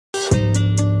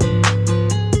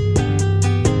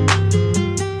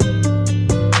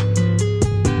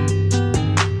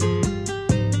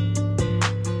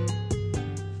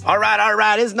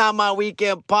right. It's Not My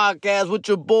Weekend podcast with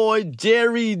your boy,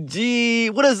 Jerry G.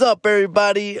 What is up,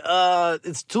 everybody?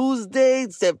 It's Tuesday,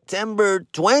 September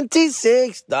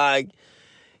 26th, dog.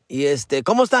 Y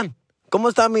 ¿cómo están?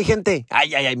 ¿Cómo está mi gente?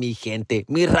 Ay, ay, ay, mi gente.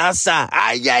 Mi raza.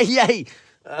 Ay, ay, ay.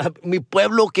 Mi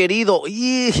pueblo querido.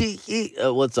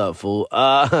 What's up, fool?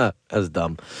 That's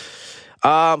dumb.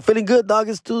 Feeling good, dog.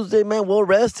 It's Tuesday, man. Well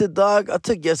rested, dog. I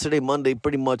took yesterday, Monday,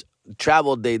 pretty much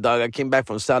travel day, dog. I came back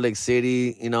from Salt Lake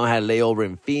City. You know, I had layover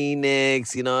in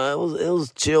Phoenix. You know, it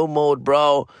was chill mode,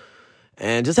 bro.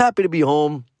 And just happy to be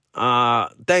home.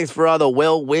 Thanks for all the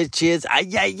well wishes. Ay,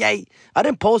 ay, ay. I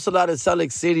didn't post a lot in Salt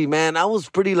Lake City, man. I was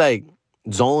pretty,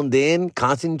 zoned in,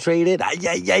 concentrated. Ay,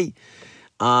 ay,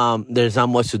 ay. There's not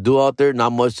much to do out there,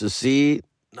 not much to see.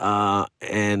 I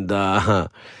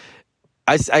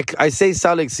say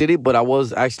Salt Lake City, but I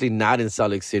was actually not in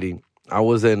Salt Lake City. I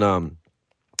was in a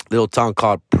little town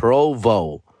called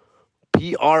Provo,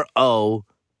 Provo.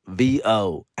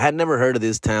 I had never heard of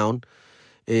this town.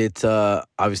 It's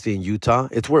obviously in Utah.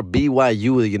 It's where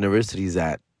BYU, the university, is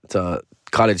at. It's a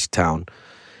college town,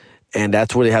 and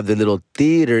that's where they have the little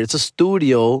theater. It's a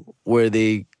studio where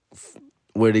they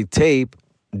tape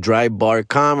dry bar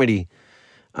comedy.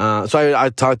 So I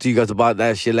talked to you guys about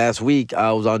that shit last week.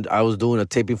 I was doing a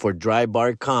taping for Dry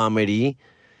Bar Comedy,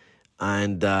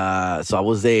 and so I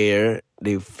was there.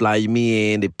 They fly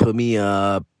me in, they put me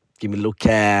up, give me a little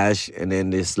cash, and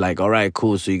then it's like, all right,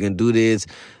 cool. So you can do this.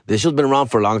 This show's been around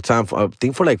for a long time. I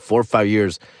think for 4 or 5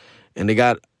 years, and they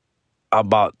got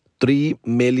about 3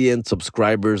 million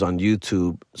subscribers on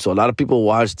YouTube. So a lot of people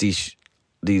watch these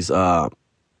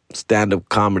stand-up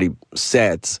comedy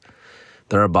sets.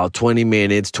 They're about 20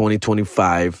 minutes,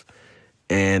 25,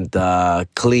 and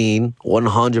clean,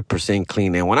 100%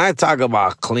 clean. And when I talk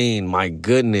about clean, my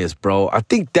goodness, bro, I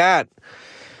think that's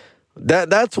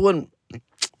when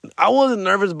I wasn't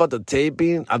nervous about the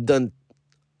taping. I've done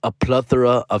a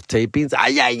plethora of tapings.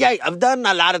 Ay, ay, ay. I've done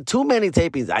too many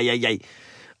tapings. Ay, ay,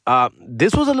 ay.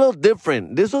 This was a little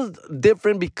different. This was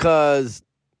different because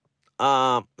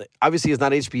obviously, it's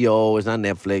not HBO, it's not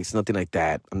Netflix, nothing like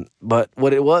that. But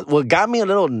what got me a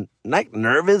little not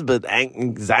nervous, but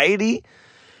anxiety,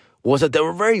 was that they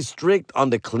were very strict on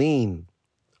the clean.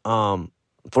 For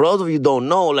those of you who don't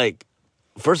know,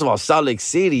 first of all, Salt Lake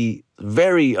City,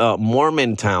 very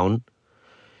Mormon town.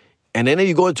 And then if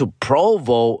you go into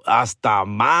Provo, hasta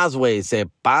más, güey, se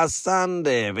pasan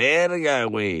de verga,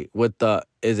 güey, with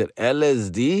is it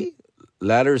LSD,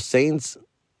 Latter Saints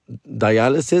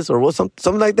dialysis or what,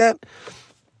 something like that.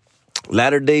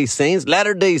 Latter-day Saints,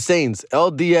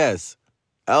 LDS,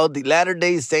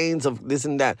 Latter-day Saints of this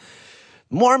and that.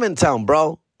 Mormon town,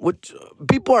 bro. Which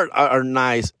people are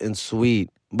nice and sweet,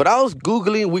 but I was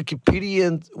googling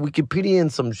Wikipedia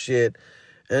and some shit,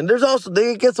 and there's also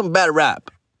they get some bad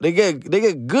rap. They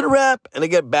get good rap and they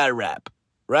get bad rap,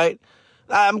 right?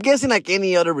 I'm guessing like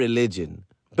any other religion,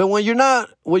 but when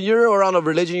you're around a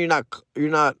religion you're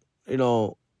not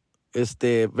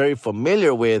very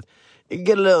familiar with, it can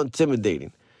get a little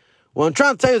intimidating. What I'm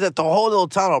trying to tell you is that the whole little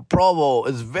town of Provo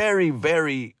is very,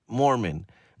 very Mormon.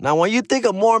 Now, when you think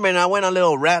of Mormon, I went on a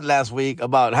little rant last week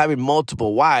about having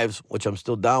multiple wives, which I'm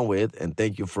still down with, and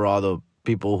thank you for all the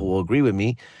people who agree with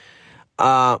me,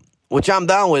 which I'm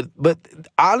down with. But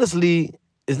honestly,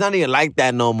 it's not even like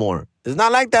that no more. It's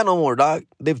not like that no more, dog.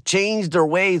 They've changed their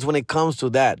ways when it comes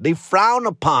to that. They frown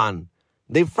upon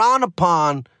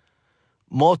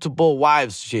multiple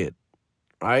wives shit,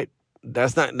 right?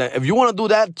 That's not, if you want to do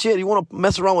that shit, you want to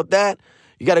mess around with that,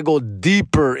 you got to go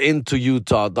deeper into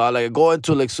Utah, dog. Go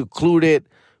into secluded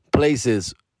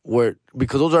places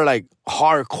because those are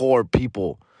hardcore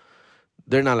people.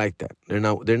 They're not like that. They're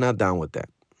not down with that.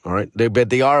 All right.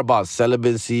 But they are about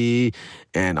celibacy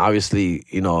and obviously,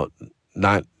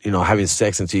 not, having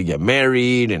sex until you get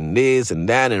married and this and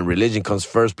that, and religion comes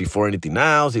first before anything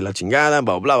else. Y la chingada,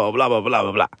 blah, blah, blah, blah, blah,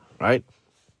 blah, blah. Right?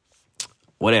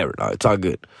 Whatever. It's all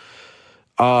good.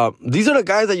 These are the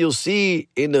guys that you'll see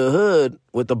in the hood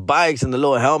with the bikes and the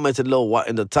little helmets and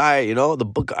the tie, the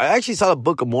book. I actually saw the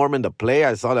Book of Mormon, the play.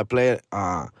 I saw that play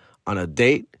on a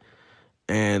date.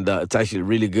 And it's actually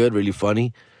really good, really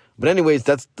funny. But anyways,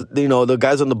 that's, the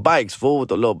guys on the bikes, fool, with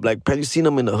the little black pants. You've seen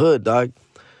them in the hood, dog.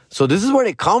 So this is where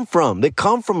they come from. They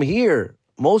come from here.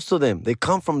 Most of them, they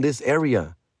come from this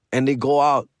area. And they go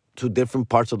out to different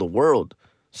parts of the world.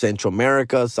 Central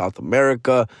America, South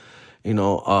America,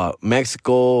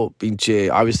 Mexico,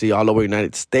 pinche, obviously all over the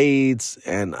United States.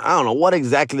 And I don't know what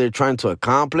exactly they're trying to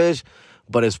accomplish,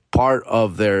 but it's part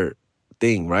of their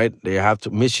thing, right? They have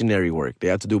to missionary work. They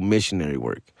have to do missionary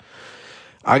work.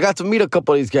 I got to meet a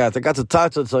couple of these cats. I got to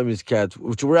talk to some of these cats,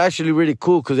 which were actually really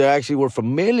cool because they actually were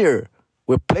familiar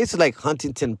with places like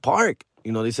Huntington Park.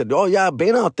 You know, they said, oh, yeah, I've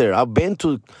been out there. I've been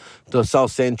to the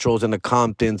South Centrals and the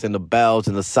Comptons and the Bells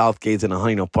and the Southgates and the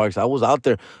Huntington Parks. I was out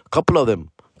there. A couple of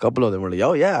them were like,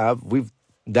 oh, yeah, we've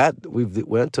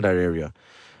went to that area.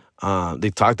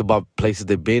 They talked about places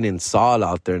they've been in, saw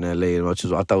out there in L.A., which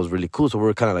I thought was really cool. So we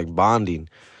were kind of like bonding.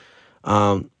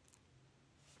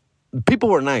 People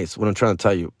were nice, what I'm trying to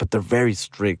tell you, but they're very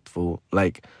strict, fool.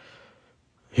 Like,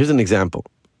 here's an example.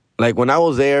 Like, when I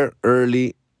was there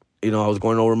early, you know, I was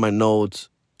going over my notes,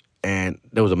 and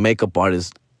there was a makeup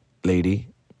artist lady,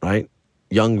 right?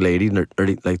 Young lady, in her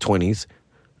early, like 20s,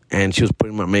 and she was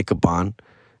putting my makeup on,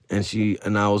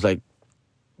 and I was like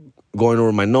going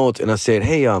over my notes, and I said,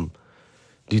 hey, do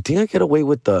you think I get away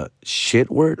with the shit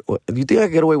word? Do you think I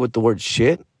get away with the word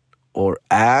shit or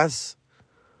ass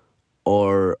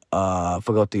or I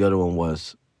forgot what the other one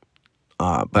was,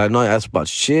 but I know I asked about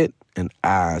shit and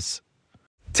ass.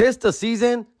 'Tis the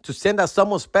season to send out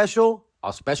someone special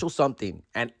a special something.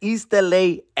 And East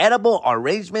LA Edible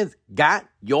Arrangements got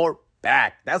your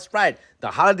back. That's right. The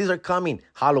holidays are coming.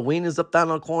 Halloween is up down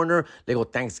the corner. Luego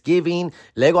Thanksgiving.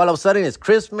 Luego all of a sudden it's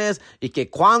Christmas. Y que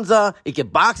Kwanzaa. Y que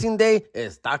Boxing Day.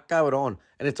 Está cabrón.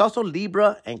 And it's also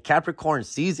Libra and Capricorn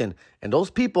season. And those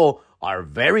people are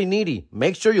very needy.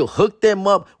 Make sure you hook them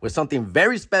up with something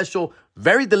very special,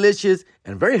 very delicious,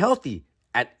 and very healthy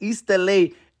at East LA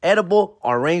Edible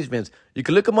Arrangements. You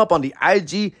can look them up on the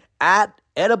IG at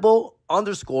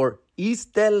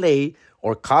edible_East LA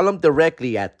or call them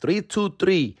directly at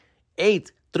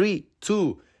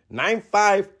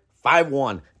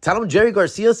 323-832-9551. Tell them Jerry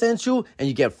Garcia sent you and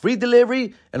you get free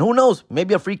delivery and who knows,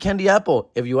 maybe a free candy apple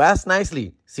if you ask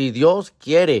nicely. Si Dios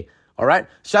quiere. All right?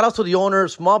 Shout out to the owner,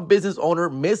 small business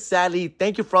owner, Miss Sally.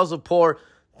 Thank you for all support.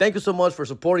 Thank you so much for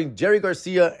supporting Jerry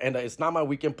Garcia and It's Not My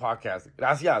Weekend podcast.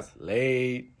 Gracias.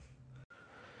 Late.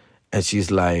 And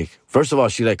she's like, first of all,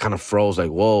 she like kind of froze, like,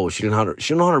 whoa. She didn't know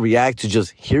how to react to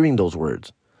just hearing those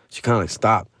words. She kind of like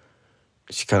stopped.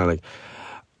 She kind of like,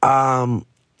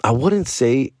 I wouldn't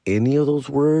say any of those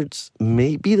words.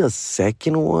 Maybe the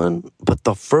second one, but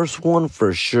the first one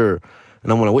for sure.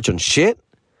 And I'm like, which one? Shit?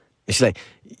 And she's like,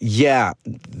 yeah,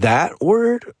 that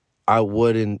word I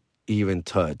wouldn't even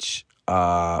touch.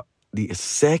 The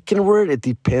second word, it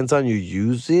depends on you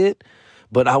use it.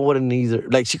 But I wouldn't either.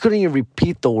 Like, she couldn't even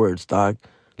repeat the words, dog.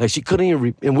 Like, she couldn't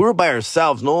even and we were by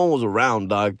ourselves. No one was around,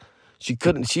 dog. She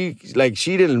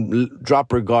didn't drop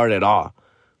her guard at all.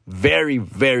 Very,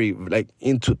 very, like,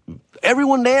 into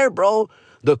everyone there, bro.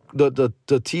 The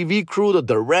TV crew, the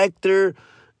director,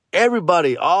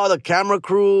 everybody, all the camera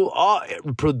crew, all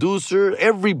producer,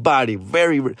 everybody.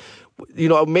 Very, you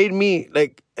know, it made me,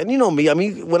 like, and you know me, I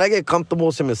mean, when I get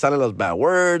comfortable, se me salen los bad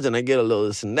words, and I get a little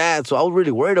this and that. So I was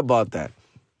really worried about that.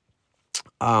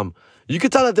 You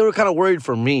could tell that they were kind of worried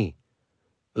for me.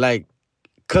 Like,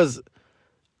 especially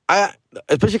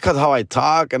because how I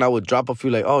talk, and I would drop a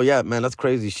few like, oh, yeah, man, that's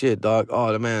crazy shit, dog.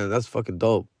 Oh, man, that's fucking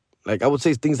dope. Like, I would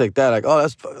say things like that, like, oh,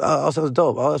 that's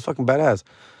dope. Oh, that's fucking badass.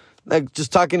 Like,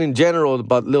 just talking in general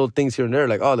about little things here and there.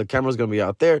 Like, oh, the camera's going to be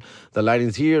out there. The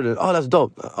lighting's here. Oh, that's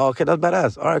dope. Oh, okay, that's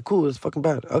badass. All right, cool. That's fucking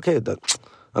bad. Okay,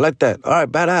 I like that. All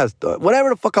right, badass. Whatever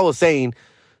the fuck I was saying,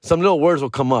 some little words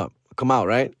will come out,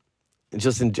 right?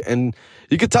 And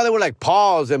you could tell they were like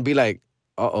pause and be like,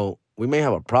 uh-oh, we may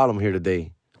have a problem here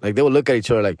today. Like, they would look at each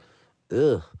other like,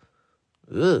 ugh.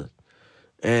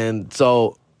 And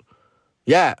so,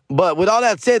 yeah. But with all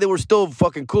that said, they were still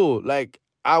fucking cool. Like,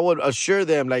 I would assure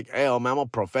them, like, hey, man, I'm a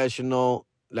professional.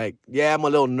 Like, yeah, I'm a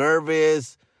little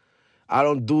nervous. I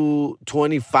don't do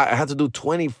 25. I have to do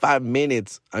 25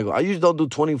 minutes. I usually don't do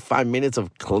 25 minutes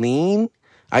of clean.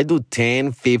 I do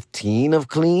 10, 15 of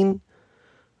clean.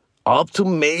 Up to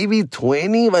maybe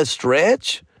 20 if I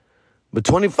stretch. But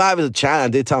 25 is a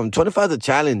challenge. They tell me 25 is a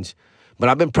challenge. But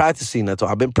I've been practicing. That's all.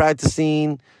 I've been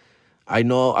practicing. I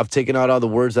know I've taken out all the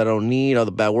words that I don't need, all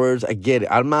the bad words. I get it.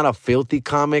 I'm not a filthy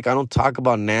comic. I don't talk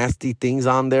about nasty things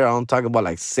on there. I don't talk about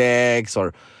like sex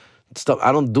or stuff.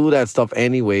 I don't do that stuff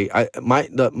anyway.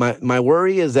 My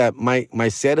worry is that my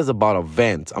set is about a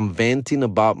vent. I'm venting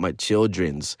about my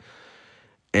children's.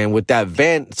 And with that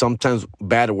vent, sometimes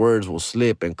bad words will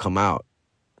slip and come out,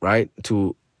 right?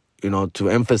 To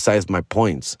emphasize my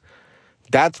points.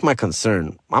 That's my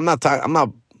concern. I'm not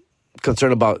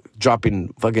concerned about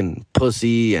dropping fucking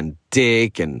pussy and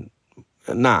dick and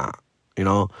nah, you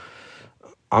know.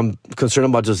 I'm concerned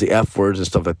about just the F words and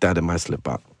stuff like that might slip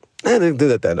out. And they do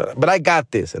that. But I got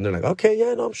this. And they're like, okay,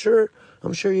 yeah, no, I'm sure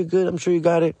you're good. I'm sure you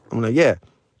got it. I'm like, yeah.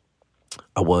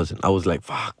 I wasn't. I was like,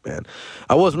 fuck, man.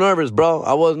 I was nervous, bro.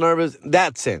 I was nervous.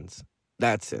 That sense.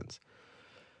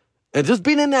 And just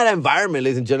being in that environment,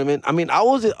 ladies and gentlemen, I mean, I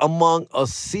was among a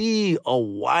sea of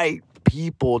white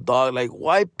people, dog. Like,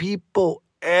 white people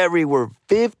everywhere.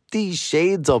 50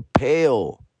 shades of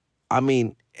pale. I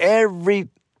mean, every,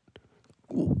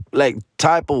 like,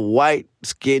 type of white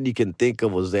skin you can think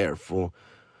of was there, fool.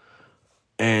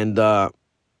 And,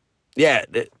 yeah,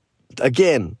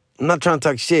 again, I'm not trying to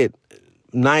talk shit.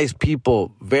 Nice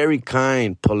people, very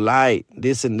kind, polite,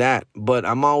 this and that. But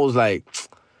I'm always like,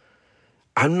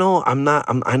 I know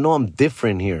I'm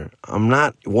different here. I'm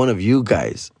not one of you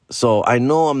guys. So I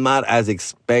know I'm not as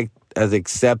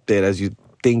accepted as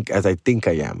I think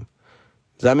I am.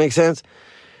 Does that make sense?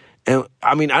 And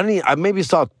I mean, I maybe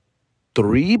saw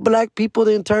 3 black people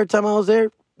the entire time I was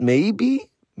there. Maybe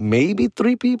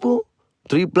 3 people,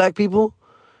 3 black people.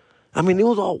 I mean, it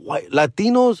was all white.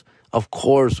 Latinos, of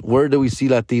course. Where do we see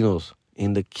Latinos?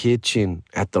 In the kitchen,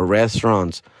 at the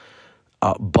restaurants,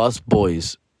 bus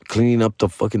boys, cleaning up the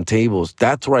fucking tables.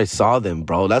 That's where I saw them,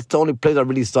 bro. That's the only place I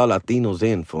really saw Latinos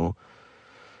in, fool.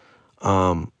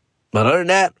 But other than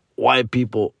that, white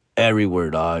people everywhere,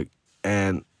 dog.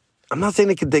 And I'm not saying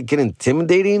they get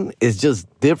intimidating. It's just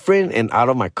different and out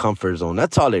of my comfort zone.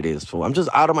 That's all it is, fool. I'm just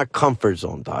out of my comfort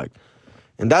zone, dog.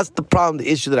 And that's the problem,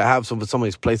 the issue that I have with some of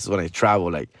these places when I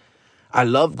travel. Like, I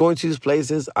love going to these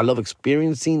places. I love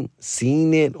experiencing,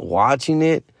 seeing it, watching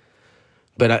it.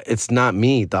 But it's not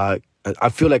me, dog. I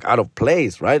feel like out of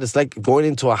place, right? It's like going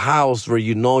into a house where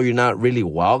you know you're not really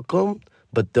welcome,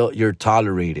 but you're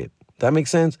tolerated. That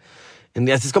makes sense? And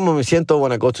así es como me siento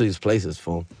when I go to these places,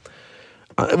 fool.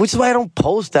 Which is why I don't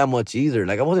post that much either.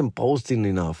 Like, I wasn't posting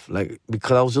enough. Like,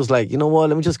 because I was just like, you know what?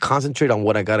 Let me just concentrate on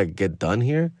what I got to get done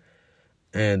here.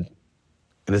 And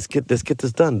let's get this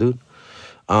done, dude.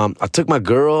 I took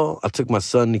my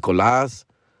son, Nicolas.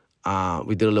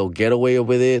 We did a little getaway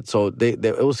with it. So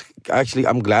it was actually,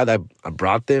 I'm glad I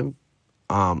brought them.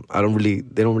 They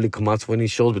don't really come out to any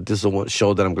shows, but this is one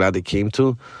show that I'm glad they came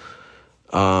to.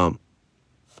 Because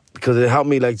it helped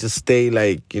me like just stay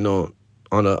like, you know,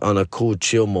 on a cool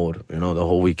chill mode, you know, the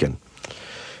whole weekend.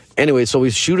 Anyway, so we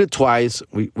shoot it twice.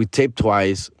 We taped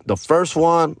twice. The first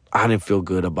one, I didn't feel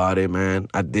good about it, man.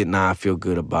 I did not feel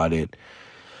good about it.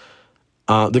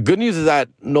 The good news is that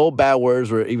no bad words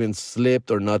were even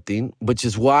slipped or nothing, but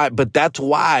that's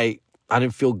why I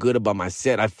didn't feel good about my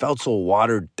set. I felt so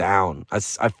watered down. I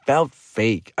felt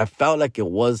fake. I felt like it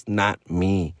was not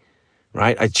me,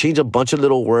 right? I changed a bunch of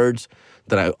little words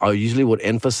that I usually would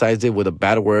emphasize it with a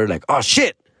bad word, like, oh,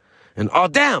 shit, and oh,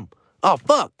 damn, oh,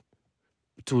 fuck,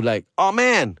 to like, oh,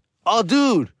 man, oh,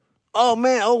 dude, oh,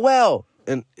 man, oh, well.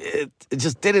 And it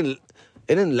just didn't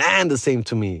land the same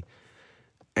to me.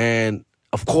 And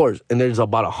of course, and there's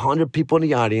about 100 people in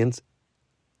the audience.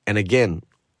 And again,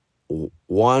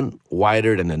 one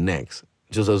wider than the next.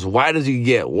 Just as wide as you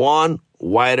get, one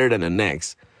wider than the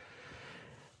next.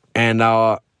 And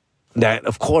that,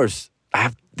 of course,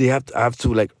 they have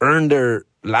to like earn their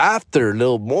laughter a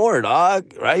little more,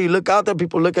 dog. Right? You look out there,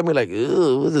 people look at me like, ew,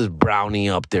 who's this brownie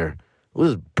up there?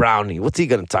 Who's this brownie? What's he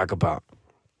going to talk about?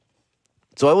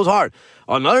 So it was hard.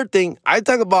 Another thing, I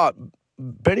talk about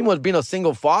pretty much being a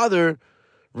single father,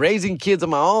 raising kids of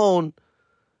my own,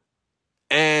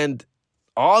 and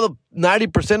all the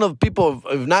 90% of the people,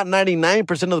 if not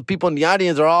 99% of the people in the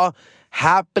audience are all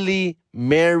happily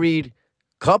married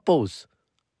couples.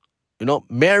 You know,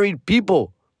 married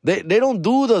people. They don't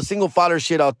do the single father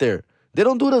shit out there. They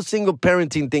don't do the single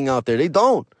parenting thing out there. They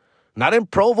don't. Not in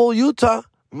Provo, Utah.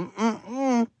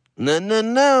 No.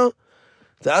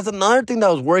 So that's another thing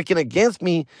that was working against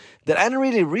me, that I didn't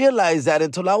really realize that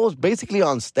until I was basically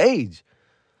on stage.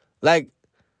 Like,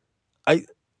 I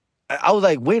was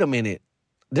like, wait a minute.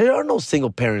 There are no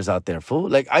single parents out there, fool.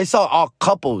 Like, I saw all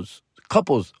couples,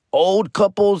 old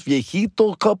couples,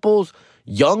 viejito couples,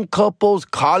 young couples,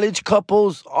 college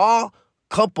couples, all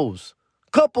couples.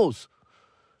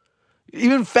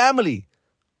 Even family,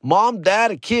 mom, dad,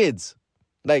 and kids,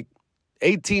 like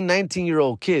 18,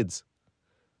 19-year-old kids.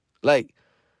 Like,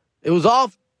 it was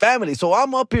all family. So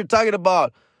I'm up here talking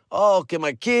about, oh, okay,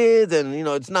 my kids, and, you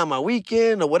know, it's not my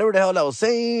weekend, or whatever the hell I was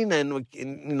saying, and you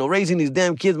know, raising these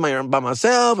damn kids by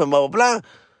myself, and blah, blah,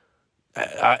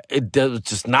 blah. It was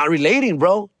just not relating,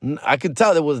 bro. I could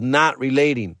tell it was not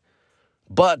relating.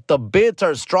 But the bits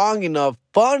are strong enough,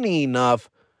 funny enough,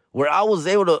 where I was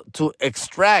able to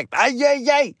extract,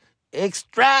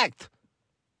 extract,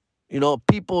 you know,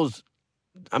 people's,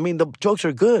 I mean, the jokes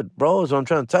are good, bro, is what I'm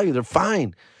trying to tell you. They're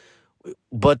fine.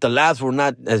 But the laughs were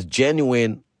not as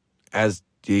genuine as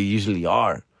they usually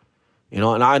are. You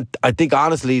know, and I think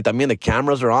honestly, I mean, the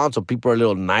cameras are on, so people are a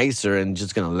little nicer and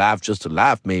just gonna laugh just to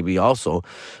laugh, maybe also.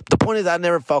 But the point is, I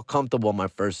never felt comfortable on my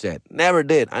first set. Never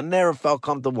did. I never felt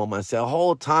comfortable on my set. The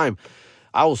whole time,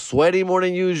 I was sweating more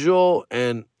than usual,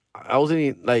 and I wasn't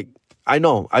even, like, I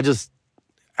know, I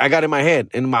got in my head.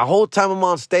 And my whole time I'm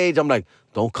on stage, I'm like,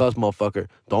 don't cuss, motherfucker.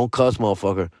 Don't cuss,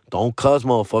 motherfucker. Don't cuss,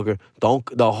 motherfucker. Don't.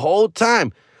 The whole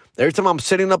time. Every time I'm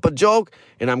setting up a joke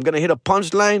and I'm going to hit a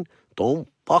punchline, don't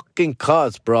fucking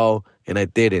cuss, bro. And I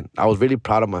didn't. I was really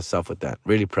proud of myself with that.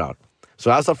 Really proud. So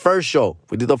that's the first show.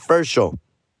 We did the first show.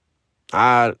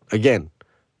 Again,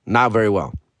 not very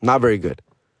well. Not very good.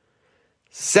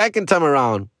 Second time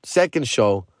around, second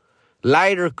show,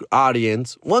 lighter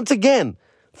audience. Once again,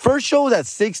 first show was at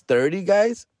 6:30,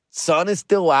 guys. Sun is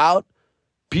still out.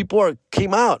 People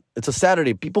came out. It's a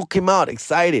Saturday. People came out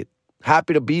excited,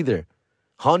 happy to be there.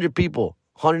 100 people,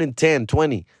 110,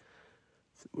 20.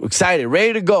 Excited,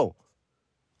 ready to go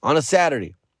on a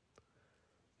Saturday.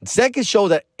 The second show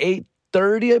was at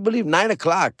 8:30, I believe, 9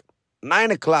 o'clock.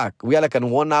 9 o'clock. We had like a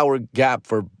 1 hour gap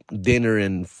for dinner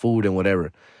and food and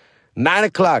whatever. 9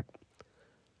 o'clock.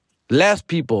 Less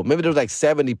people. Maybe there was like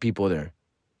 70 people there.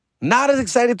 Not as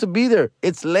excited to be there.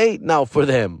 It's late now for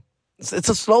them. It's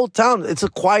a slow town. It's a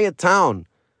quiet town.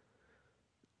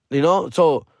 You know,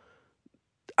 so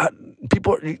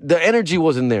people, the energy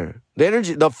wasn't there.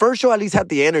 The first show at least had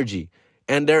the energy.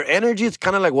 And their energy is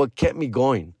kind of like what kept me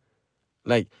going.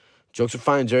 Like, jokes are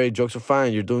fine, Jerry. Jokes are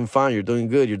fine. You're doing fine. You're doing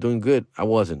good. You're doing good. I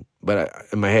wasn't. But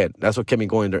in my head, that's what kept me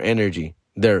going. Their energy,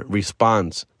 their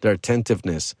response, their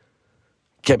attentiveness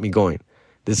kept me going.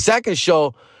 The second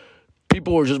show,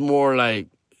 people were just more like,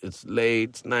 it's late,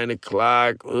 it's 9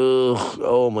 o'clock. Ugh,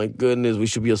 oh my goodness, we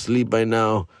should be asleep by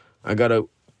now. I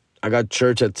got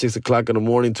church at 6 o'clock in the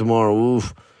morning tomorrow.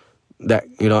 Oof. That,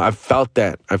 you know, I felt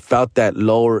that. I felt that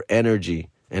lower energy.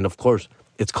 And of course,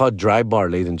 it's called dry bar,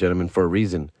 ladies and gentlemen, for a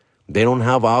reason. They don't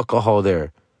have alcohol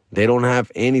there. They don't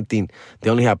have anything. They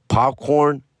only have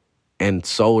popcorn and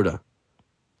soda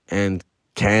and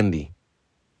candy.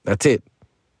 That's it.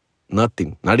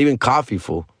 Nothing. Not even coffee,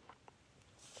 fool.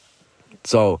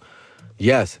 So,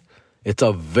 yes, it's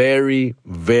a very,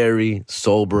 very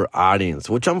sober audience,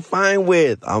 which I'm fine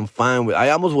with. I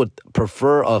almost would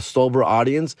prefer a sober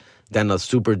audience than a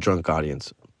super drunk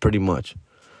audience, pretty much.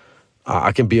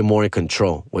 I can be more in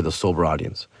control with a sober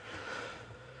audience.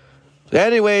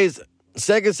 Anyways,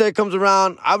 second set comes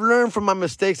around. I've learned from my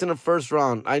mistakes in the first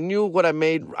round. I knew what I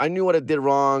made. I knew what I did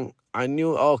wrong. I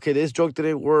knew, okay, this joke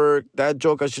didn't work. That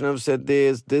joke, I shouldn't have said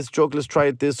this. This joke, let's try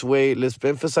it this way. Let's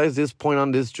emphasize this point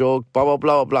on this joke, blah, blah,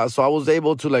 blah, blah. So I was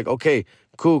able to like, okay,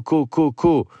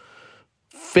 cool.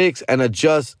 Fix and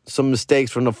adjust some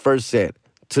mistakes from the first set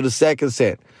to the second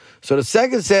set. So the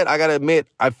second set, I got to admit,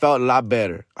 I felt a lot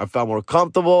better. I felt more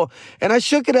comfortable. And I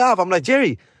shook it off. I'm like,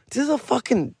 Jerry, this is a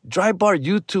fucking dry bar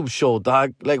YouTube show,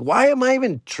 dog. Like, why am I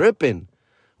even tripping?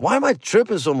 Why am I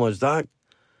tripping so much, dog?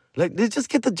 Like, let's just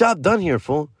get the job done here,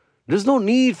 fool. There's no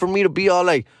need for me to be all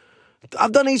like,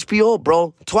 I've done HBO,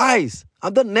 bro, twice.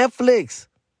 I've done Netflix.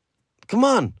 Come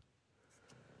on.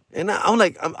 And I'm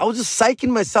like, I was just psyching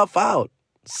myself out.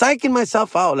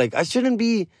 Like, I shouldn't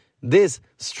be this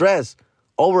stressed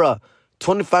over a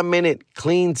 25-minute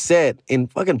clean set in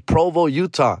fucking Provo,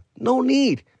 Utah. No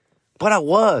need. But I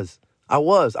was. I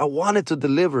wanted to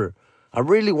deliver. I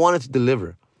really wanted to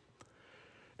deliver.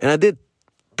 And I did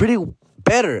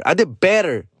better. I did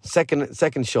better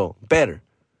second show. Better.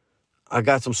 I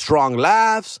got some strong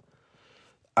laughs.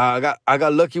 I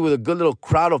got lucky with a good little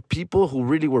crowd of people who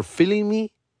really were feeling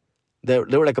me. They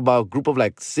were like about a group of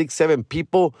like 6, 7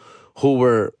 people who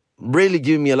were really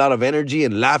giving me a lot of energy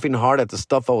and laughing hard at the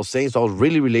stuff I was saying. So I was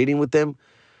really relating with them.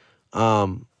 I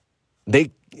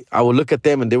would look at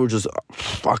them and they were just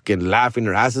fucking laughing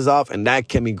their asses off, and that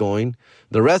kept me going.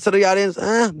 The rest of the audience,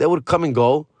 they would come and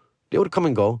go.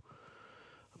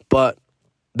 But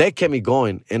they kept me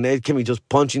going, and they kept me just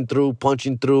punching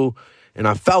through, and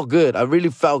I felt good. I really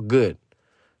felt good.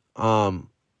 Better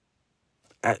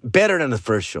than the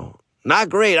first show. Not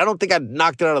great. I don't think I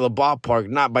knocked it out of the ballpark,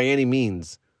 not by any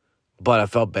means, but I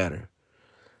felt better.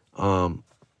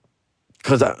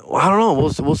 Because I don't know.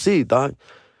 We'll see, dog.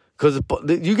 Because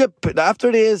you get,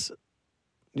 after this,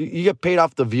 you get paid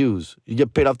off the views. You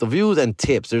get paid off the views and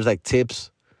tips. There's like tips,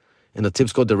 and the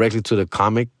tips go directly to the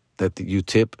comic that you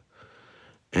tip.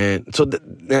 And so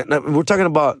we're talking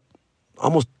about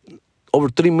almost over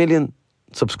 3 million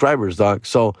subscribers, dog.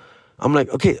 So I'm like,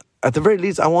 okay, at the very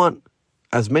least, I want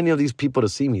as many of these people to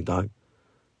see me, dog.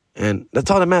 And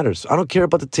that's all that matters. I don't care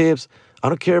about the tips. I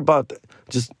don't care about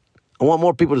I want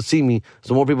more people to see me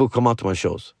so more people come out to my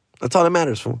shows. That's all that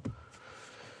matters, fool.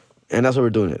 And that's what we're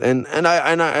doing it. And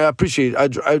I appreciate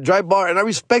it. I dry bar, and I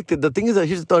respect it. The thing is that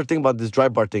here's the other thing about this dry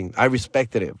bar thing. I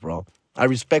respected it, bro. I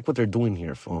respect what they're doing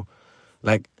here, fool.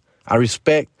 Like, I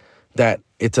respect that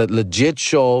it's a legit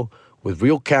show with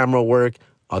real camera work,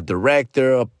 a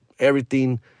director,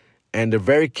 everything. And they're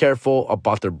very careful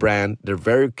about their brand. They're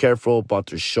very careful about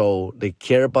their show. They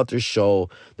care about their show.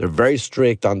 They're very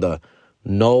strict on the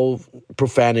no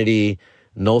profanity,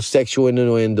 no sexual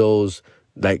innuendos.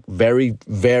 Like, very,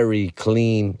 very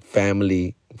clean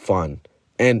family fun.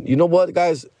 And you know what,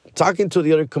 guys? Talking to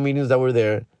the other comedians that were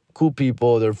there, cool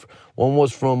people. One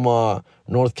was from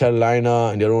North Carolina,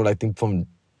 and the other one, I think, from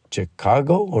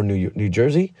Chicago or New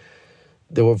Jersey.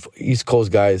 They were East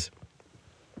Coast guys.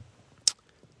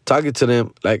 Talking to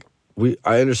them, like,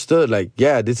 I understood, like,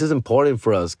 yeah, this is important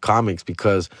for us comics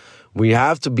because we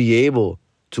have to be able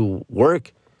to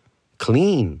work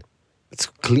clean. It's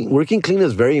clean. Working clean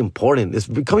is very important. It's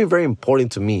becoming very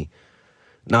important to me.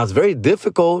 Now, it's very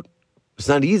difficult. It's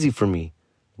not easy for me,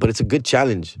 but it's a good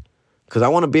challenge because I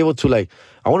want to be able to, like,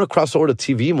 I want to cross over to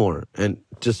TV more and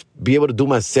just be able to do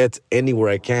my sets anywhere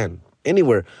I can,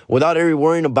 anywhere, without ever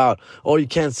worrying about, oh, you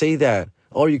can't say that,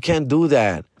 or you can't do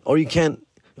that, or you can't,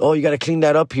 oh, you got to clean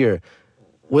that up here,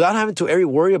 without having to ever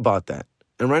worry about that.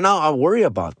 And right now, I worry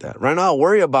about that. Right now, I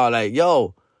worry about, like,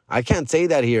 yo, I can't say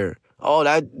that here. Oh,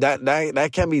 that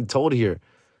can't be told here.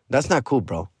 That's not cool,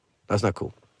 bro. That's not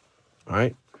cool. All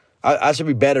right? I should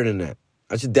be better than that.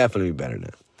 I should definitely be better than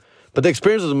that. But the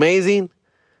experience was amazing.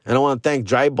 And I want to thank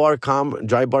Dry Bar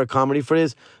Comedy for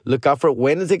this. Look out for it.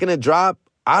 When is it going to drop?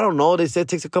 I don't know. They said it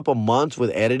takes a couple months with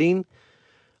editing.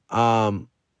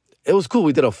 It was cool.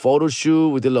 We did a photo shoot.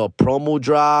 We did a little promo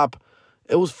drop.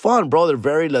 It was fun, bro. They're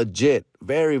very legit.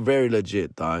 Very, very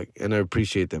legit, dog. And I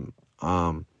appreciate them.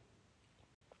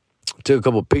 Took a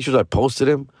couple of pictures. I posted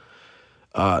him.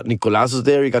 Nicolas was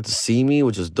there. He got to see me,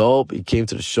 which is dope. He came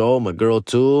to the show. My girl,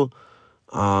 too.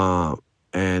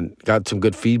 And got some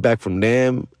good feedback from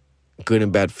them. Good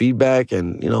and bad feedback.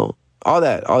 And, you know, all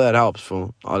that helps,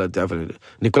 fool. All that definitely.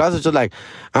 Nicolas is just like,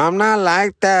 I'm not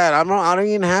like that. I don't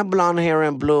even have blonde hair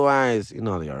and blue eyes. You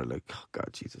know they are. Like, oh, God,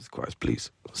 Jesus Christ,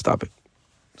 please. Stop it.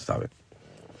 Stop it.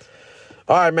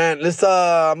 All right, man. Let's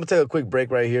I'm gonna take a quick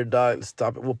break right here, dog. Let's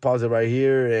stop it. We'll pause it right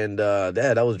here. And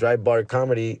that was Dry Bar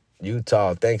Comedy,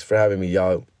 Utah. Thanks for having me,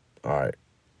 y'all. All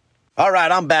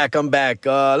right, I'm back.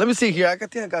 Let me see here. I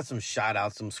think I got some shout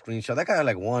outs, some screenshots. I got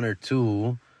like one or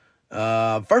two.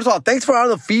 First of all, thanks for all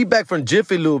the feedback from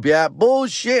Jiffy Lube. Yeah,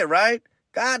 bullshit, right?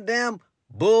 Goddamn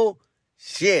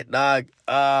bullshit, dog.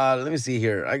 Let me see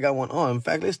here. I got one. Oh, in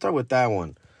fact, let's start with that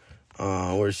one.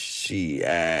 Where's she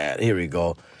at? Here we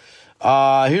go.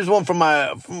 Here's one from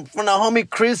the homie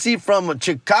Chrissy from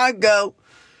Chicago.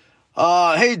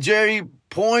 Hey, Jerry,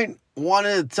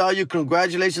 wanted to tell you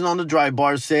congratulations on the Dry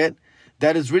Bar set.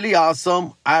 That is really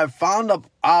awesome. I found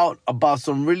out about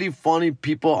some really funny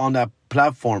people on that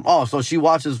platform. Oh, so she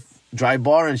watches Dry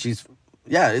Bar and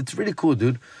it's really cool,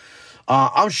 dude.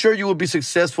 I'm sure you will be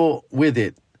successful with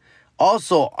it.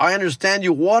 Also, I understand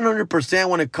you 100%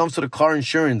 when it comes to the car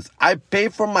insurance. I pay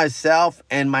for myself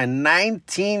and my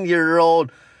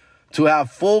 19-year-old to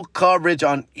have full coverage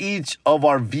on each of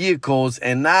our vehicles.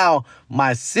 And now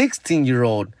my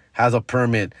 16-year-old has a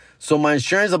permit. So my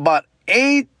insurance is about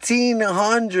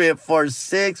 $1,800 for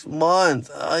 6 months.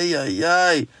 Ay, ay,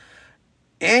 ay.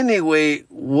 Anyway,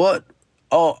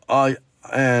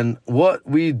 and what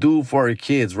we do for our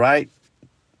kids, right?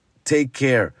 Take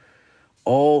care.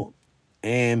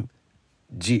 OMG.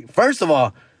 First of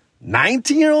all,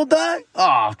 19-year-old dog?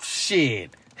 Oh,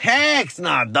 shit. Heck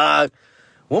nah, dog.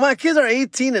 When my kids are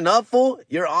 18 and up, fool,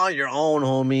 you're on your own,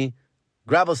 homie.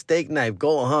 Grab a steak knife,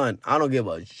 go hunt. I don't give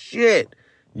a shit.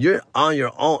 You're on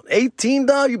your own. 18,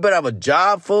 dog, you better have a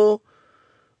job, fool.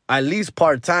 At least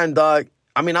part-time, dog.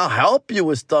 I mean, I'll help you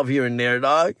with stuff here and there,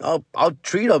 dog. I'll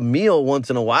treat a meal once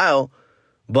in a while.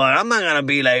 But I'm not going to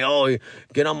be like, oh,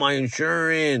 get on my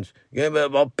insurance.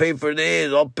 I'll pay for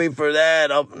this. I'll pay for that.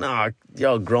 Nah,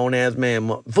 yo, grown-ass man.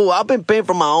 Fool, I've been paying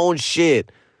for my own shit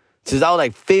since I was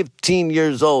like 15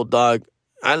 years old, dog.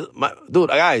 Dude,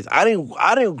 guys, I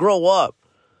didn't grow up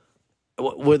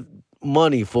with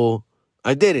money, fool.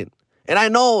 I didn't. And I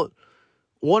know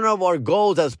one of our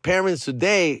goals as parents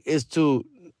today is to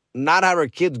not have our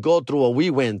kids go through what we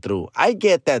went through. I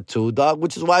get that too, dog,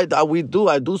 which is why I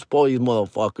do spoil these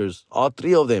motherfuckers. All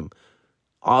three of them.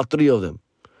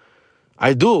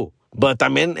 I do. But, I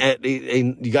mean,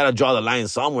 you got to draw the line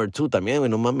somewhere too, también,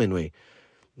 no mames, güey.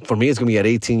 For me, it's going to be at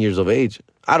 18 years of age.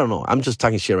 I don't know. I'm just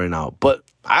talking shit right now. But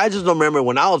I just remember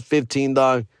when I was 15,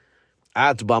 dog, I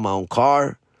had to buy my own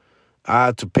car. I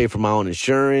had to pay for my own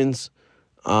insurance.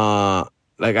 Like,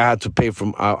 Like, I had to pay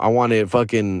I wanted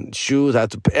fucking shoes. I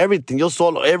had to pay everything. Yo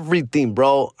solo, everything,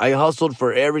 bro. I hustled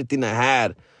for everything I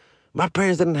had. My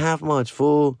parents didn't have much,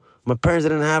 fool. My parents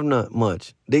didn't have not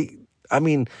much. I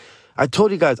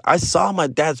told you guys, I saw my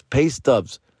dad's pay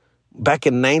stubs back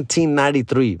in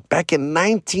 1993. Back in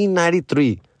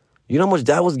 1993. You know how much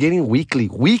dad was getting weekly?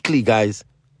 Weekly, guys.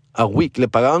 A week. Le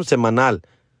pagaban semanal.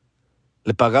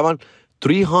 Le pagaban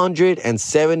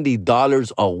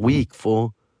 $370 a week,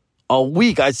 fool. A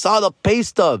week. I saw the pay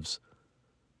stubs.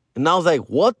 And I was like,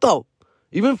 what the?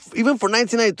 Even for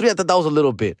 1993, I thought that was a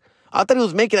little bit. I thought he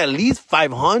was making at least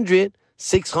 $500,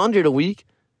 $600 a week.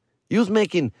 He was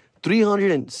making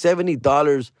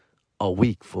 $370 a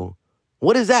week, fool.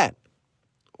 What is that?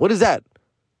 What is that?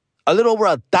 A little over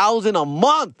 $1,000 a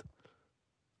month.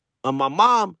 And my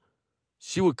mom,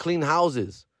 she would clean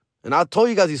houses. And I'll tell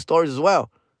you guys these stories as well.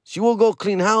 She will go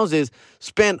clean houses,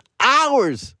 spend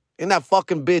hours in that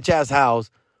fucking bitch-ass house.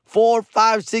 4,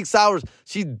 5, 6 hours.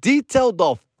 She detailed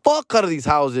the fuck out of these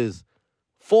houses.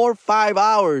 4, 5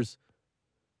 hours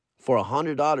for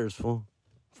 $100, fool.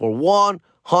 For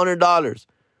 $100.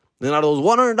 And out of those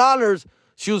 $100,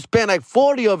 she would spend like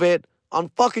 40 of it on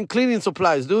fucking cleaning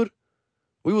supplies, dude.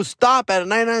 We would stop at a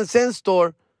 99-cent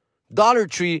store, Dollar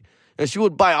Tree, and she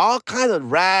would buy all kinds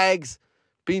of rags.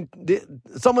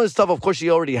 Some of the stuff, of course, she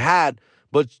already had,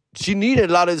 but she needed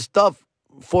a lot of this stuff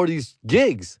for these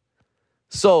gigs.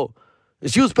 So,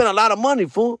 she would spend a lot of money,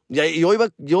 fool. Yo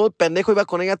pendejo iba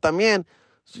con ella también.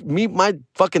 Me, my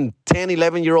fucking 10,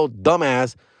 11-year-old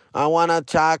dumbass. I want a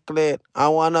chocolate. I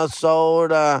want a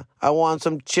soda. I want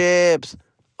some chips.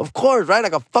 Of course, right?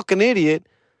 Like a fucking idiot.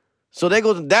 So there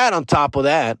goes dad on top of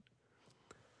that.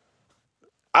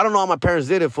 I don't know how my parents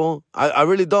did it, fool. I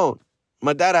really don't.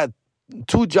 My dad had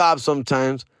 2 jobs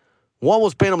sometimes. One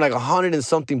was paying him like $100 and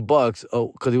something bucks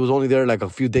because he was only there like a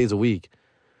few days a week.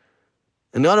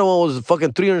 And the other one was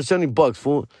fucking $370,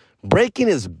 fool. Breaking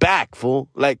his back, fool.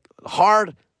 Like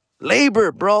hard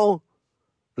labor, bro.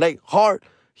 Like hard.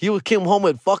 He came home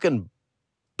with fucking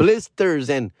blisters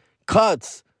and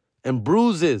cuts and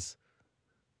bruises.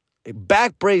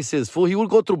 Back braces, fool. He would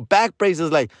go through back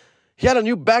braces like, he had a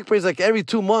new back brace like every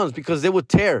 2 months because they would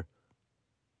tear.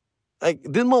 Like,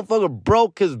 this motherfucker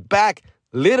broke his back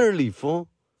literally, fool.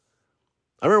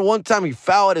 I remember one time he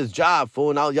fell at his job,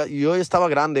 fool. Yo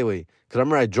estaba grande, güey. Because I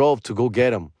remember I drove to go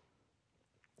get him.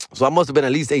 So I must have been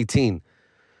at least 18.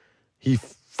 He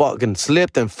fucking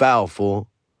slipped and fell, fool.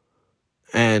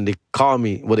 And they called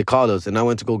me, they called us, and I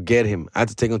went to go get him. I had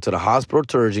to take him to the hospital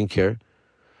to urgent care.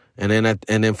 And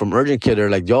then from urgent care, they're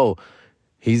like, yo,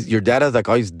 your dad has like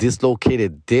all these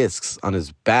dislocated discs on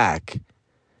his back.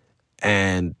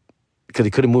 And because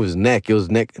he couldn't move his neck. It was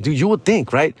neck. Dude, you would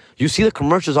think, right? You see the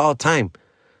commercials all the time.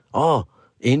 Oh,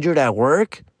 injured at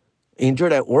work?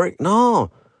 Injured at work?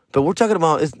 No. But we're talking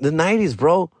about it's the 90s,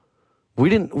 bro. We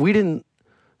didn't.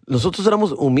 Nosotros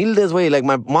éramos humildes, güey. Like,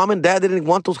 my mom and dad didn't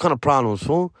want those kind of problems,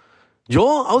 fool. I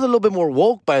was a little bit more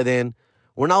woke by then.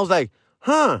 When I was like,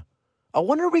 I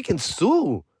wonder if we can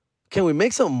sue. Can we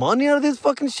make some money out of this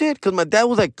fucking shit? Because my dad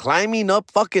was like climbing up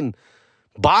fucking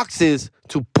boxes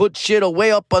to put shit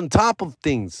away up on top of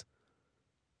things.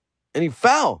 And he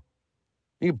fell.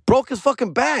 He broke his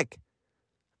fucking back.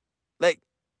 Like,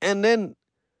 and then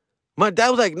my dad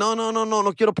was like, no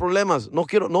quiero problemas. No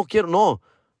quiero.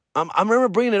 I remember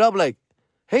bringing it up like,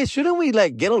 hey, shouldn't we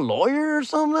like get a lawyer or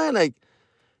something? Like,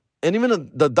 and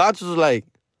even the doctors was like,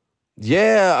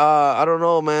 yeah, I don't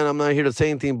know, man. I'm not here to say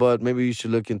anything, but maybe you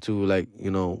should look into, like,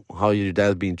 how your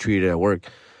dad's being treated at work.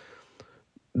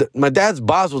 My dad's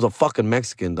boss was a fucking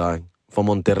Mexican, dog, from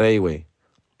Monterrey, way.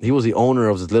 He was the owner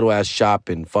of this little-ass shop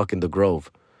in fucking The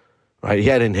Grove, right? He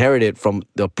had inherited from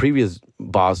the previous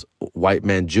boss, white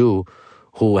man Jew,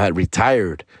 who had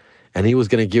retired. And he was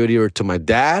going to give it either to my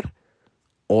dad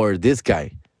or this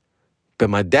guy. But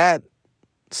my dad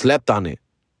slept on it.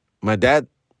 My dad...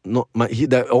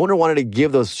 the owner wanted to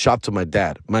give the shop to my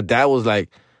dad. My dad was like,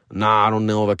 nah, I don't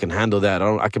know if I can handle that.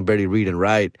 I can barely read and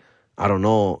write. I don't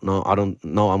know. No, I don't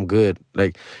know. I'm good.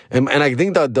 Like, and I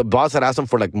think the boss had asked him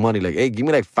for like money. Like, hey, give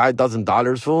me like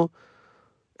 $5,000, fool,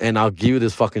 and I'll give you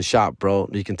this fucking shop, bro.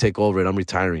 You can take over it. I'm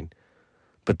retiring.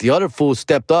 But the other fool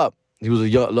stepped up. He was a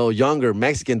little younger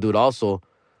Mexican dude also.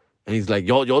 And he's like,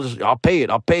 I'll pay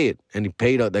it. And he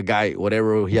paid the guy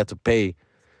whatever he had to pay.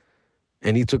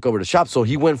 And he took over the shop. So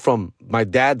he went from my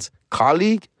dad's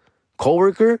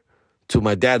coworker, to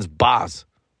my dad's boss.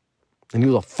 And he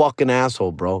was a fucking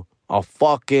asshole, bro. A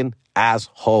fucking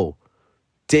asshole.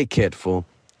 Dickhead, fool.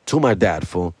 To my dad,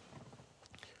 fool.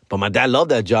 But my dad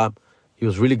loved that job. He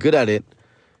was really good at it.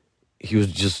 He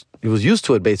was used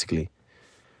to it, basically.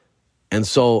 And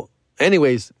so,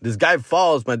 Anyways, this guy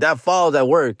falls. My dad falls at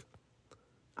work.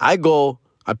 I go.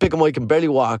 I pick him up. He can barely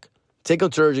walk. Take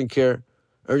him to urgent care.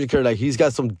 Urgent care, like, he's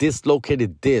got some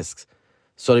dislocated discs.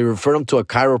 So they refer him to a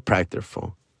chiropractor,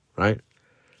 fool. Right?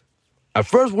 At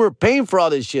first, we're paying for all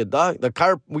this shit, dog.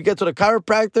 We get to the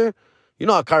chiropractor. You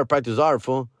know how chiropractors are,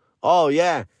 fool. Oh,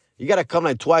 yeah. You got to come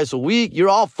like twice a week. You're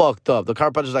all fucked up. The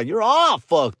chiropractor's like, you're all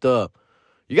fucked up.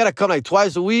 You got to come like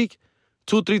twice a week,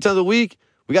 2-3 times a week.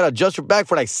 We got to adjust your back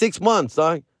for like 6 months,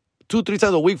 dog. 2-3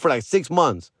 times a week for like 6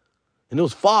 months. And it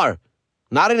was far.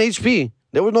 Not in HP.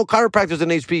 There were no chiropractors in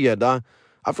HP yet, dog.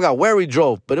 I forgot where we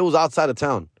drove, but it was outside of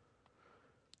town.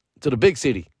 To the big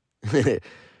city.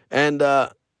 And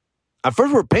at first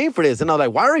we were paying for this. And I was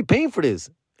like, why are we paying for this?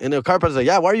 And the chiropractor's like,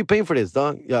 yeah, why are you paying for this,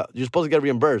 dog? Yeah, you're supposed to get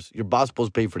reimbursed. Your boss is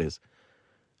supposed to pay for this.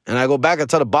 And I go back and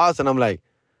tell the boss, and I'm like,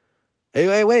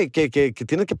 hey, wait, que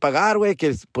tienes que pagar, güey, que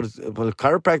es por el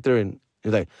chiropractor. And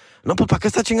he's like, no, pues, ¿para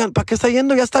qué está chingando? ¿Para qué está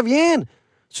yendo? Ya está bien.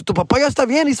 Si tu papá ya está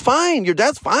bien, he's fine. Your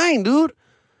dad's fine, dude.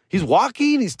 He's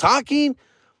walking, he's talking,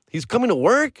 he's coming to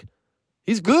work.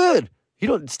 He's good. You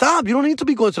don't need to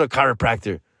be going to the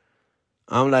chiropractor.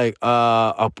 I'm like,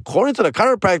 according to the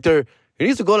chiropractor, he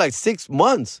needs to go like 6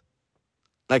 months.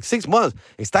 Like 6 months.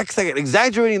 Está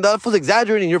exaggerating. That fool's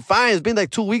exaggerating. You're fine. It's been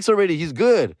like 2 weeks already. He's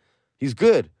good. He's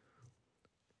good.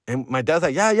 And my dad's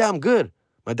like, yeah, I'm good.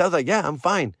 My dad's like, yeah, I'm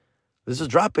fine. Let's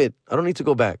just drop it. I don't need to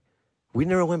go back. We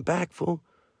never went back, fool.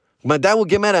 My dad would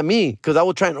get mad at me because I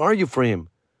would try and argue for him.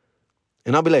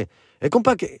 And I'll be like,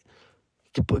 compa, que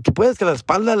puedes, que la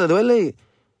espalda le duele.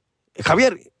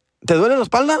 Javier, ¿te duele la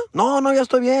espalda? No, ya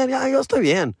estoy bien, ya estoy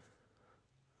bien.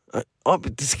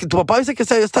 Tu papá dice que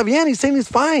está bien. He's saying he's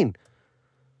fine.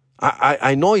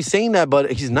 I know he's saying that,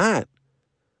 but he's not.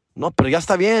 No, pero ya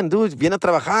está bien, dude. Viene a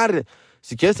trabajar.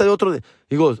 Si quieres, te doy otro.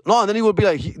 He goes, no, and then he would be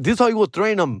like, this is how he would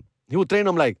train him. He would train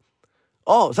him like,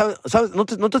 oh, ¿sabes? ¿No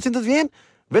te sientes bien?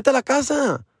 Vete a la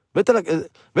casa.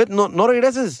 No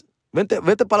regreses. Vente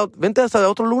hasta el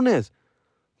otro lunes.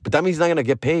 But that means he's not going to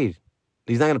get paid.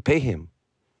 He's not going to pay him.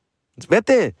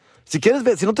 Vete. Si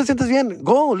quieres, si no te sientes bien,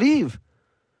 go, leave.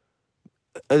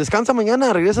 Descansa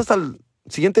mañana, regresa hasta el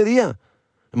siguiente día.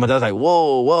 And my dad's like,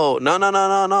 whoa,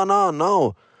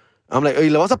 no. I'm like, ¿y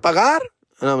le vas a pagar?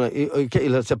 And I'm like,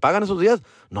 ¿y se pagan esos días?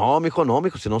 No, mijo,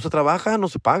 si no se trabaja, no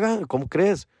se paga. ¿Cómo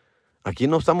crees? Aquí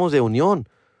no estamos de unión.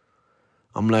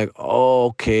 I'm like, oh,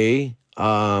 okay.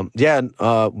 What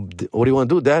do you want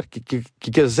to do, Dad? ¿Qué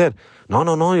quieres hacer? No,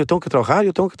 yo tengo que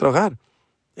trabajar.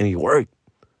 And he worked.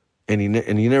 And he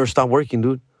never stopped working,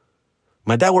 dude.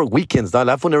 My dad worked weekends, dog.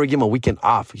 That fool never gave him a weekend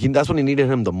off. That's when he needed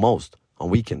him the most, on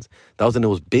weekends. That was when it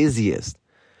was busiest.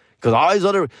 Because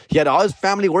he had all his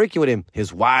family working with him.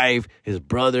 His wife, his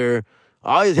brother.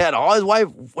 All his wife,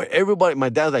 everybody. My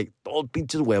dad's like, those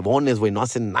pinches huevones, güey, no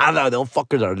hacen nada. Those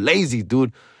fuckers are lazy,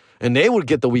 dude. And they would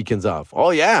get the weekends off.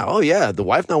 Oh, yeah. The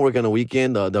wife's not working on a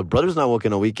weekend. The brother's not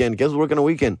working on a weekend. Guess who's working on a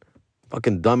weekend?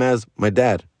 Fucking dumbass, my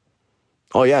dad.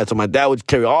 Oh, yeah. So my dad would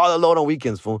carry all the load on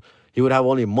weekends, fool. He would have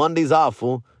only Mondays off,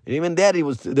 fool. And even that, they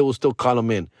would still call him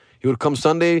in. He would come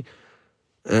Sunday,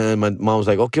 and my mom was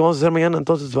like, okay, vamos a hacer mañana,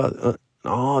 entonces.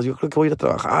 No, yo creo que voy a ir a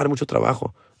trabajar, mucho trabajo.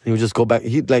 And he would just go back.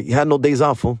 He had no days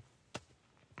off, fool.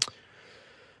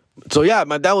 So, yeah,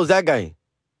 my dad was that guy.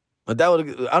 My dad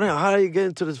would, I don't know, how do you get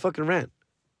into this fucking rant?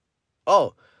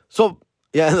 Oh, so,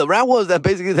 yeah, the rant was that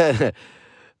basically that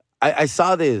I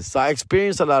saw this. So I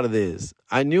experienced a lot of this.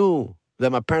 I knew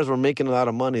that my parents were making a lot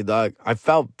of money, dog. I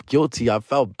felt guilty. I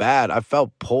felt bad. I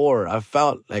felt poor. I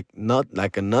felt like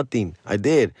a nothing. I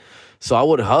did. So I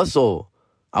would hustle.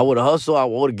 I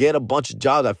would get a bunch of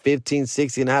jobs at 15,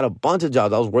 16. I had a bunch of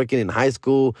jobs. I was working in high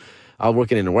school. I was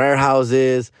working in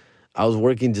warehouses. I was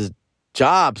working just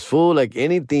jobs, fool, like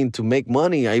anything to make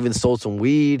money. I even sold some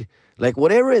weed. Like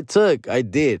whatever it took, I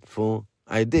did, fool.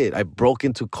 I did. I broke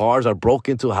into cars. I broke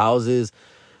into houses.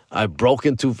 I broke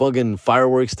into fucking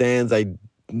fireworks stands. I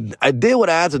did what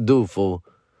I had to do, fool.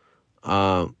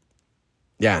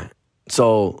 Yeah.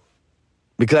 So,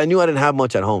 because I knew I didn't have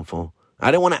much at home, fool. I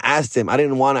didn't want to ask them. I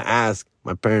didn't want to ask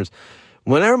my parents.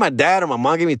 Whenever my dad or my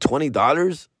mom gave me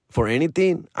 $20 for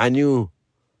anything, I knew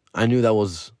that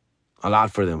was a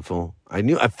lot for them, fool. I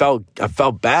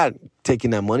felt bad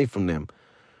taking that money from them.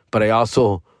 But I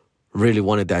also really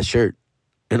wanted that shirt.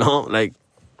 You know, like,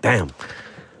 damn.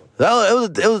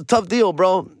 It was a tough deal,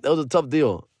 bro. It was a tough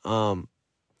deal.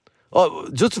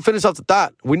 Just to finish off the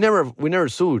thought, we never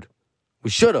sued. We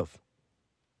should have.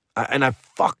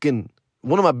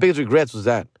 One of my biggest regrets was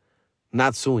that,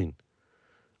 not suing.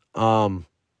 But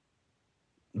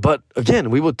again,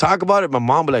 we would talk about it. My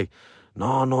mom would be like,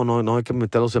 no hay que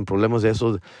meterlos en problemas de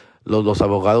esos. Los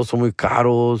abogados son muy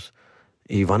caros.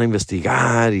 y van a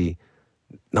investigar, y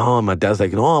no, my dad's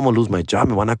like, no, I'm going to lose my job,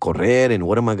 me van a correr, and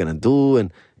what am I going to do?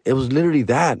 And it was literally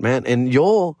that, man. And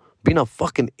yo, being a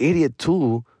fucking idiot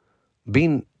too,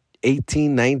 being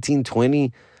 18, 19,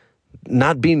 20,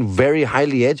 not being very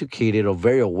highly educated or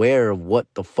very aware of what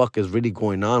the fuck is really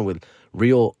going on with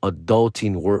real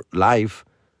adulting life,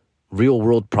 real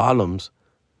world problems.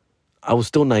 I was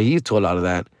still naive to a lot of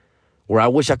that, where I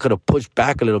wish I could have pushed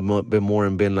back a little bit more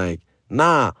and been like,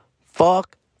 nah,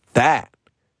 fuck that.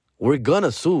 We're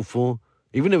gonna sue, fool.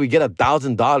 Even if we get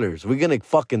 $1,000, we're gonna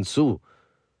fucking sue.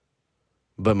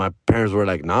 But my parents were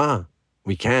like, nah,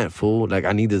 we can't, fool. Like,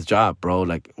 I need this job, bro.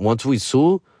 Like, once we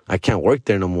sue, I can't work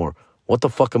there no more. What the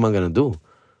fuck am I gonna do?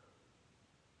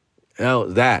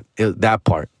 That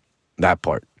part.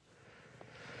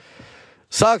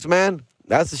 Sucks, man.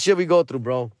 That's the shit we go through,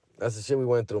 bro. That's the shit we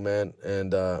went through, man.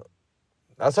 And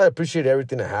that's why I appreciate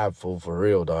everything I have, fool, for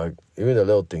real, dog. Even the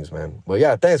little things, man. But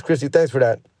yeah, thanks, Christy. Thanks for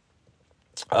that.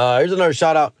 Here's another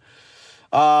shout out.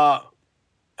 I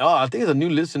think it's a new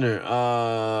listener.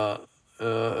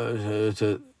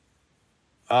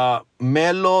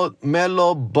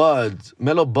 Mellow Bubs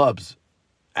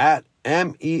at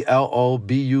MELOBUBS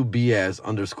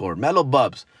 _ Mellow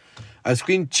Bubs. I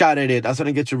screenshotted it. That's why I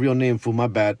didn't get your real name, fool. My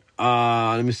bad.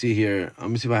 Let me see here. Let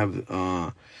me see if I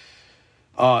have.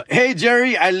 Hey,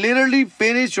 Jerry, I literally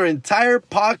finished your entire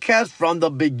podcast from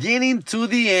the beginning to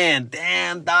the end.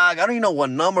 Damn, dog. I don't even know what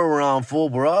number we're on, fool.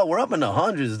 We're up in the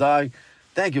hundreds, dog.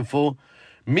 Thank you, fool.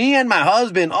 Me and my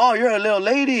husband. Oh, you're a little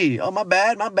lady. Oh, my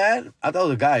bad. I thought it was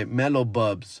a guy. Mellow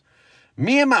Bubs.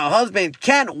 Me and my husband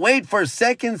can't wait for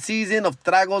second season of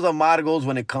Tragos Amargos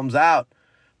when it comes out.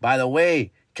 By the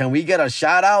way, can we get a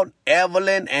shout out?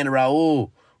 Evelyn and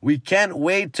Raul. We can't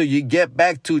wait till you get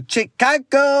back to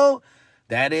Chicago.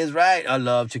 That is right. I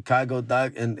love Chicago,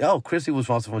 dog. And, Chrissy was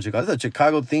also from Chicago. It's a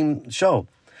Chicago-themed show.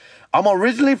 I'm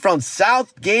originally from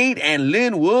Southgate and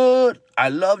Linwood. I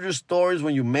love your stories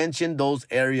when you mention those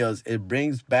areas. It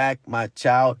brings back my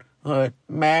childhood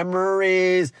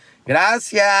memories.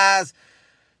 Gracias.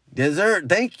 Dessert.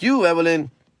 Thank you,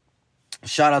 Evelyn.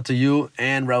 Shout out to you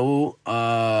and Raul.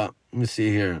 Let me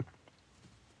see here.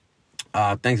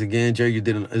 Thanks again, Jerry.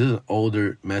 This is an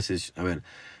older message.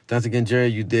 Thanks again, Jerry.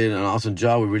 You did an awesome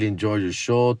job. We really enjoyed your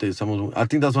show. I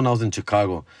think that's when I was in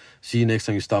Chicago. See you next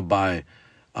time you stop by.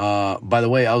 By the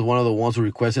way, I was one of the ones who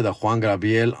requested a Juan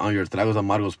Gabriel on your Tragos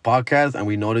Amargos podcast, and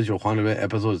we noticed your Juan Gabriel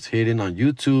episode is hidden on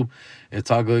YouTube. It's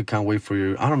all good. Can't wait for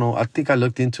your... I don't know. I think I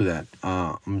looked into that.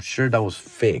 I'm sure that was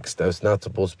fixed. That's not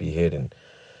supposed to be hidden.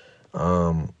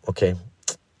 Okay.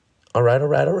 All right.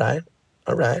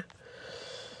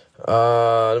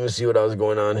 Let me see what else is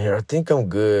going on here. I think I'm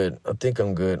good.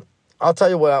 I'll tell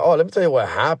you what. Let me tell you what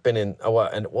happened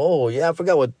I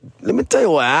forgot what. Let me tell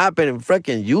you what happened in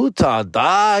freaking Utah,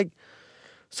 dog.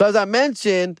 So as I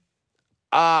mentioned,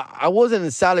 I wasn't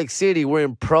in Salt Lake City. We're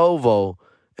in Provo,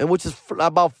 and which is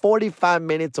about 45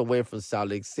 minutes away from Salt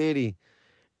Lake City.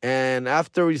 And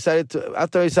after I decided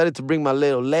to bring my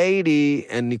little lady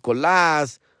and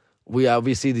Nicolas, we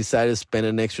obviously decided to spend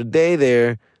an extra day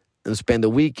there and spend the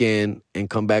weekend and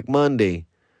come back Monday.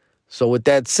 So with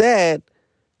that said,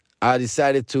 I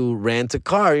decided to rent a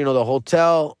car. The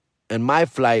hotel and my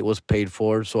flight was paid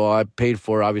for. So I paid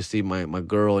for, obviously, my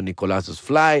girl and Nicolas's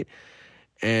flight.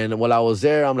 And while I was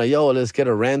there, I'm like, yo, let's get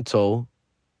a rental.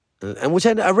 And which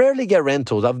I rarely get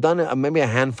rentals. I've done it maybe a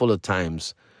handful of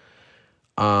times.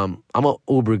 I'm an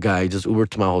Uber guy. Just Uber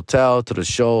to my hotel, to the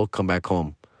show, come back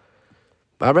home.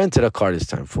 But I rented a car this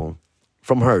time, fool.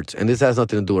 From Hertz. And this has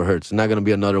nothing to do with Hertz. It's not going to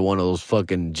be another one of those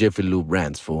fucking Jiffy Lube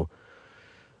rants, fool.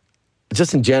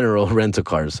 Just in general, rental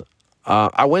cars.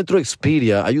 I went through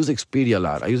Expedia. I use Expedia a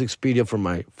lot. I use Expedia for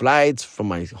my flights, for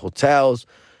my hotels,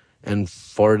 and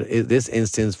for this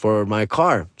instance, for my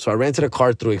car. So I rented a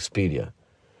car through Expedia.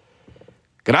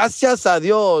 Gracias a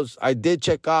Dios, I did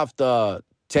check off the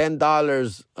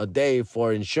 $10 a day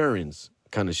for insurance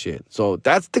kind of shit. So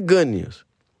that's the good news.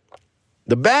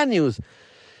 The bad news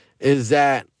is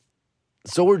that,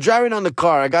 so we're driving on the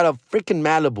car. I got a freaking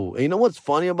Malibu. And you know what's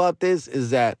funny about this is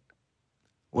that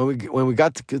when we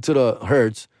got to the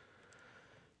Hertz,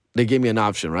 they gave me an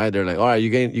option, right? They're like, all right,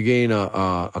 you're getting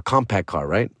a compact car,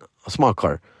 right? A small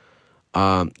car.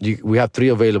 We have 3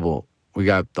 available. We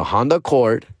got the Honda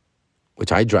Accord,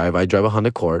 which I drive. I drive a Honda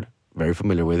Accord. Very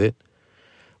familiar with it.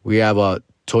 We have a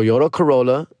Toyota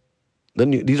Corolla.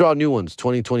 These are all new ones,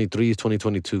 2023s,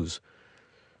 2022s.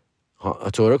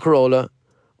 A Toyota Corolla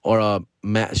or a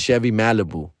Chevy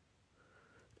Malibu.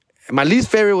 My least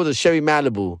favorite was a Chevy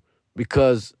Malibu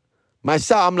because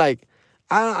myself, I'm like,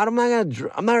 I'm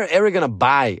not ever gonna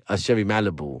buy a Chevy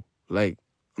Malibu. Like,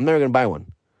 I'm never going to buy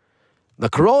one. The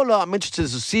Corolla, I'm interested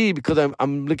to see because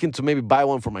I'm looking to maybe buy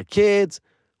one for my kids.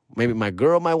 Maybe my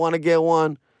girl might want to get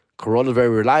one. Corolla's very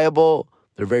reliable.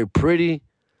 They're very pretty.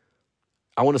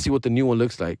 I want to see what the new one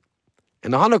looks like.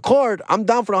 And the Honda Accord, I'm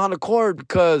down for the Honda Accord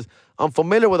because I'm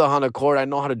familiar with the Honda Accord. I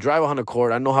know how to drive a Honda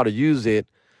Accord. I know how to use it,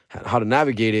 how to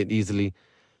navigate it easily.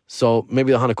 So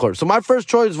maybe the Honda Accord. So my first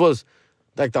choice was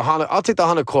like the Honda. I'll take the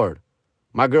Honda Accord.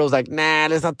 My girl's like, nah,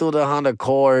 let's not do the Honda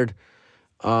Accord.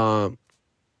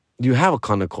 You have a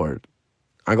Honda Accord.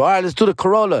 I go, all right, let's do the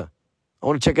Corolla. I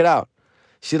want to check it out.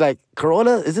 She's like,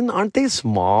 Corolla, aren't they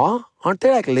small? Aren't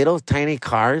they like little tiny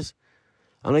cars?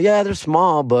 I'm like, yeah, they're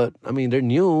small, but I mean, they're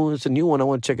new. It's a new one. I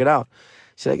want to check it out.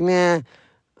 She's like, nah,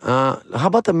 how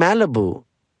about the Malibu?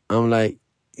 I'm like,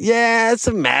 yeah, it's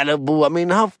a Malibu. I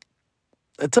mean,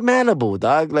 it's a Malibu,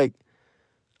 dog. Like,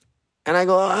 and I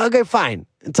go, okay, fine.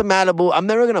 It's a Malibu. I'm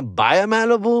never going to buy a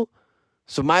Malibu,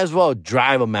 so might as well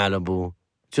drive a Malibu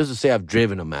just to say I've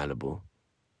driven a Malibu,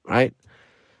 right?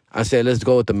 I said, let's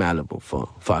go with the Malibu.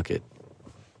 Fuck it.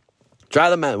 Try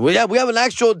the Malibu. We have an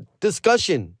actual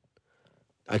discussion.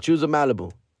 I choose a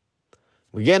Malibu.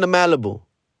 We get in a Malibu.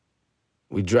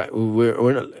 We drive.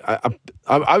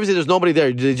 Obviously, there's nobody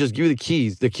there. They just give you the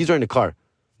keys. The keys are in the car.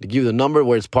 They give you the number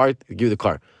where it's parked. They give you the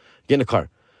car. Get in the car.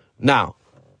 Now,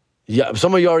 yeah,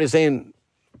 some of you are already saying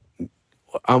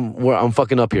I'm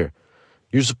fucking up here.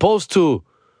 You're supposed to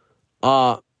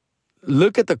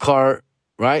look at the car,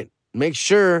 right? Make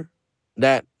sure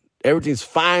that everything's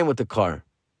fine with the car,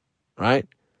 right?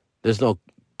 There's no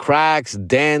cracks,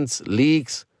 dents,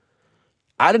 leaks.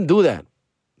 I didn't do that,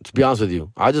 to be honest with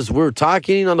you. We were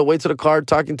talking on the way to the car,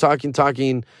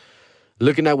 talking,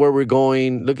 looking at where we're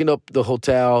going, looking up the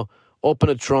hotel, open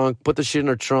the trunk, put the shit in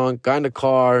our trunk, got in the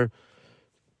car,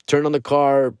 turn on the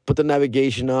car, put the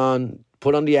navigation on,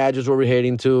 put on the address where we're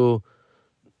heading to.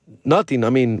 Nothing. I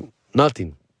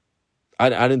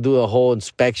didn't do a whole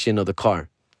inspection of the car.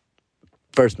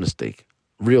 First mistake.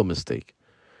 Real mistake.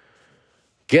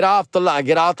 Get off the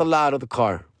lot of the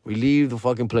car. We leave the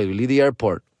fucking place. We leave the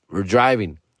airport. We're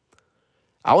driving.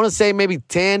 I want to say maybe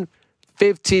 10,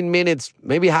 15 minutes,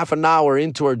 maybe half an hour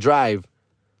into our drive,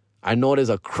 I noticed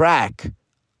a crack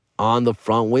on the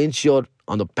front windshield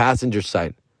on the passenger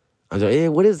side. I was like, hey,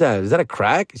 what is that? Is that a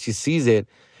crack? She sees it.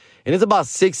 And it's about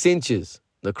 6 inches,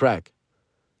 the crack.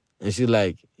 And she's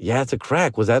like, yeah, it's a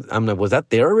crack. I'm like, was that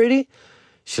there already?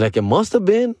 She's like, it must have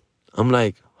been. I'm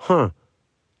like, huh.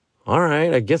 All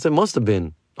right, I guess it must have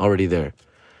been already there.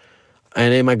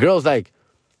 And then my girl's like,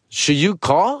 should you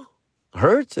call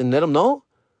Hertz and let them know?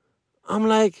 I'm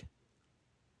like,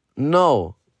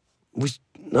 no. I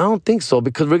don't think so,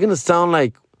 because we're gonna sound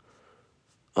like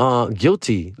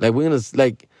guilty. Like we're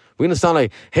gonna sound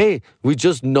like, hey, we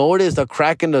just noticed a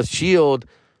crack in the shield.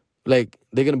 Like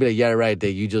they're gonna be like, yeah, right.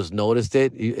 That you just noticed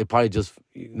it. It probably just,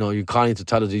 you're calling to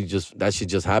tell us that shit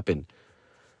just happened,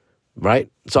 right?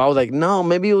 So I was like, no,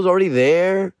 maybe it was already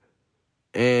there,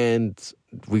 and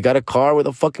we got a car with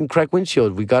a fucking cracked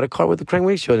windshield. We got a car with a cracked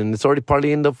windshield, and it's already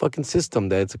partly in the fucking system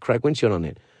that it's a cracked windshield on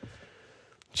it.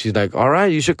 She's like, all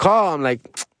right, you should call. I'm like,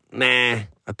 nah,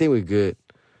 I think we're good.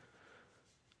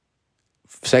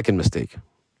 Second mistake,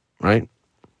 right?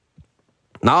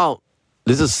 Now,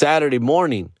 this is Saturday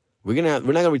morning. We're not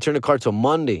gonna return the car till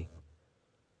Monday.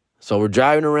 So we're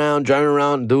driving around,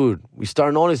 dude. We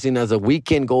start noticing as the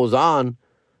weekend goes on,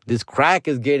 this crack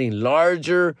is getting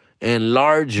larger and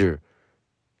larger.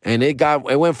 And it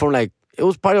went from it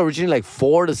was probably originally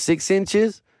 4 to 6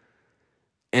 inches.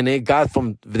 And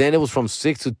then it was from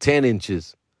 6 to 10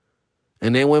 inches.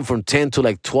 And then it went from 10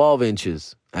 to 12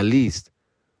 inches at least.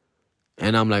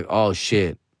 And I'm like, oh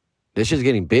shit, this shit's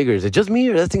getting bigger. Is it just me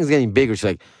or that thing's getting bigger? She's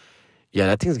like, yeah,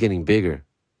 that thing's getting bigger.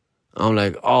 I'm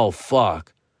like, oh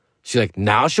fuck. She's like,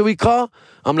 now should we call?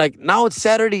 I'm like, now it's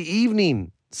Saturday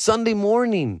evening, Sunday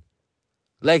morning.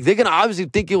 Like, they're gonna obviously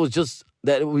think it was just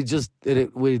that we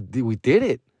did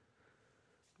it.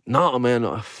 No,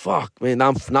 man, fuck, man.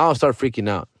 Now I start freaking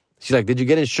out. She's like, did you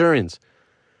get insurance?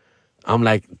 I'm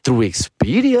like, through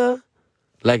Expedia?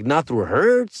 Like, not through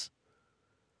Hertz?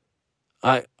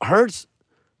 Hertz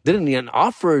didn't even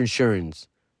offer insurance.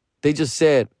 They just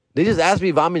asked me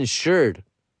if I'm insured.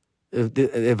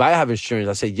 If I have insurance.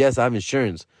 I said, yes, I have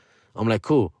insurance. I'm like,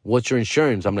 cool. What's your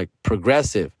insurance? I'm like,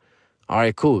 Progressive. All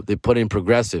right, cool. They put in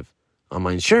Progressive on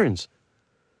my insurance.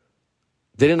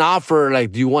 They didn't offer,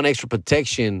 do you want extra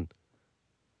protection,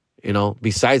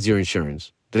 besides your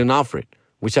insurance? They didn't offer it,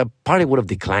 which I probably would have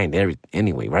declined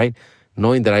anyway, right?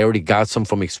 Knowing that I already got some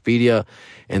from Expedia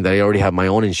and that I already have my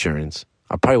own insurance.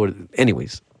 I probably would,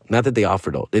 anyways. Not that they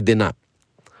offered, though. They did not.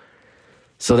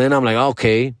 So then I'm like,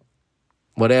 okay.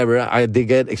 whatever. I did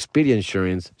get Expedia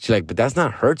insurance. She's like, but that's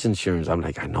not Hertz insurance. I'm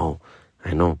like, I know.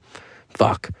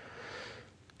 Fuck.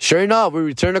 Sure enough, we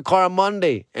returned the car on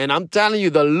Monday. And I'm telling you,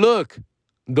 the look,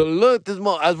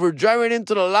 as we're driving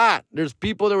into the lot, there's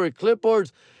people that were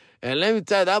clipboards. And let me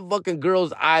tell you, that fucking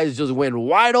girl's eyes just went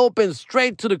wide open,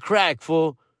 straight to the crack,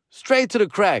 fool. Straight to the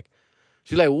crack.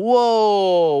 She's like,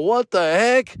 whoa, what the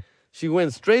heck? She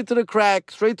went straight to the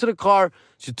crack, straight to the car.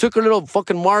 She took her little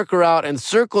fucking marker out and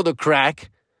circled the crack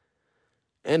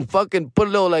and fucking put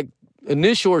a little, like,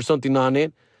 initial or something on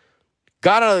it.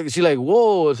 Got her, she's like,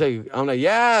 whoa. I'm like,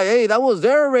 yeah, hey, that was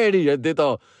there already. I did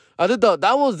the,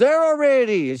 that was there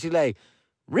already. And she's like,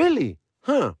 really?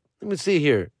 Huh? Let me see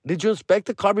here. Did you inspect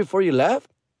the car before you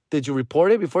left? Did you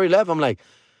report it before you left? I'm like,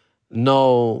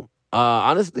 no.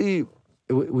 Honestly,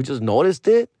 we just noticed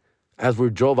it as we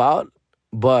drove out,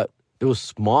 but it was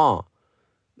small.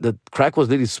 The crack was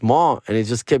really small, and it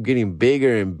just kept getting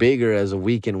bigger and bigger as the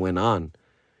weekend went on.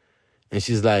 And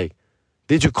she's like,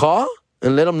 did you call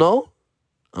and let them know?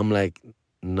 I'm like,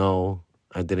 no,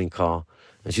 I didn't call.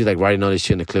 And she's like writing all this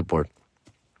shit in the clipboard.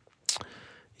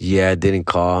 Yeah, I didn't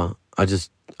call. We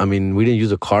didn't use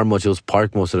the car much. It was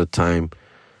parked most of the time.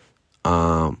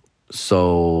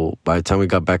 So by the time we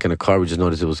got back in the car, we just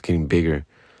noticed it was getting bigger.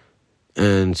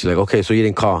 And she's like, okay, so you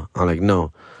didn't call. I'm like,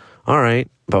 no. All right,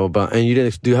 blah, blah, blah. And you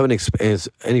didn't, do you have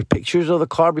any pictures of the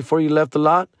car before you left the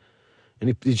lot?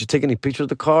 Did you take any pictures of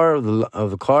the car,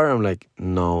 of the car? I'm like,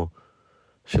 no.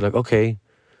 She's like, okay,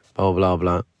 blah, blah,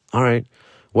 blah. All right.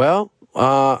 Well,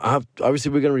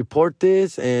 obviously we're going to report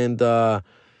this, and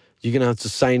you're going to have to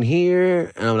sign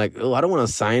here. And I'm like, oh, I don't want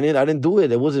to sign it. I didn't do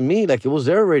it. It wasn't me. Like, it was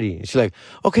there already. And she's like,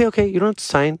 okay, you don't have to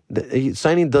sign.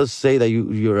 Signing does say that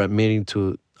you're admitting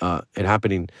to it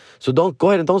happening. So go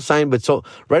ahead and don't sign. But so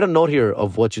write a note here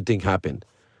of what you think happened.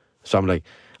 So I'm like,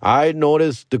 I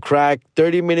noticed the crack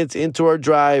 30 minutes into our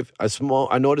drive. I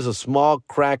noticed a small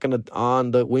crack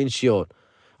on the windshield.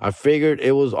 I figured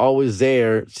it was always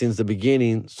there since the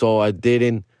beginning, so I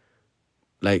didn't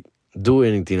do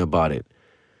anything about it.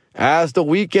 As the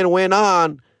weekend went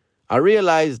on, I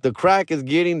realized the crack is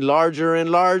getting larger and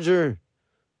larger.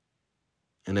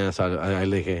 And then that's how I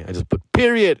just put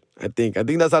period. I think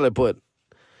that's how I put.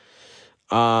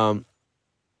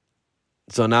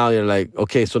 So now they're like,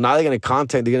 okay, so now they're going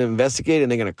to investigate, and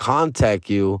they're going to contact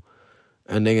you,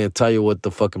 and they're going to tell you what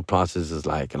the fucking process is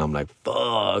like. And I'm like,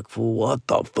 fuck, fool, what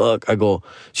the fuck?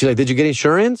 She's like, did you get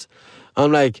insurance?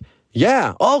 I'm like,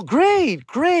 yeah. Oh, great.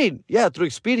 Yeah, through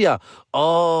Expedia.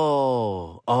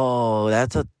 Oh,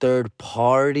 that's a third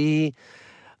party.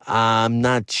 I'm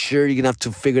not sure. You're going to have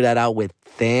to figure that out with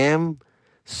them.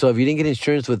 So if you didn't get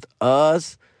insurance with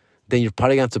us, then you're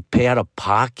probably going to have to pay out of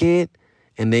pocket,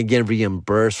 and they get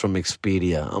reimbursed from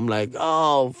Expedia. I'm like,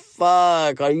 oh,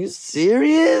 fuck. Are you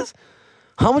serious?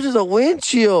 How much is a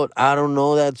windshield? I don't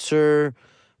know that, sir.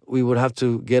 We would have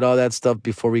to get all that stuff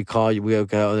before we call you. We have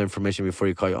to get all the information before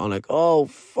you call you. I'm like, oh,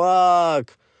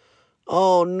 fuck.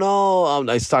 Oh, no.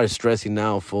 I started stressing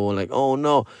now, fool. Like, oh,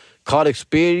 no. Called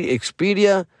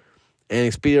Expedia,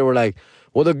 and Expedia were like,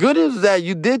 well, the good news is that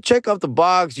you did check off the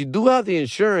box. You do have the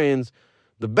insurance.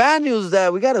 The bad news is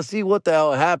that we got to see what the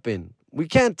hell happened. We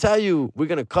can't tell you we're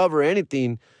going to cover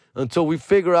anything until we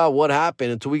figure out what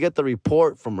happened, until we get the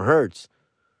report from Hertz.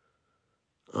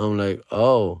 I'm like,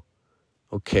 oh,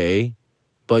 okay.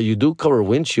 But you do cover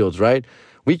windshields, right?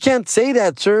 We can't say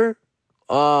that, sir.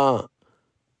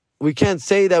 We can't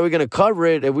say that we're going to cover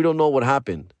it if we don't know what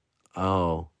happened.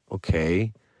 Oh,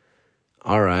 okay.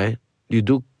 All right. You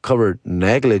do cover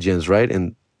negligence, right?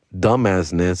 And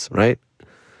dumbassness, right?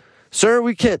 Sir,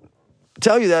 we can't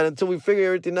tell you that until we figure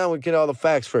everything out. We get all the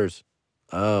facts first.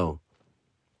 Oh,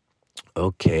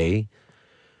 okay.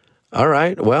 All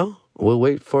right. Well, we'll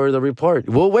wait for the report.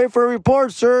 We'll wait for a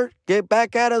report, sir. Get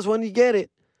back at us when you get it.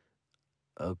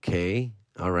 Okay.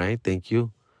 All right. Thank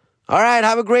you. All right.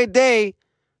 Have a great day.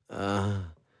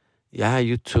 Yeah,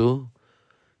 you too.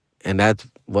 And that's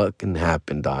what can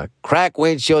happen, dog. Crack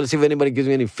windshield. Let's see if anybody gives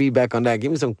me any feedback on that.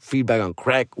 Give me some feedback on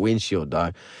crack windshield,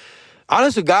 dog.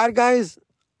 Honest to God, guys,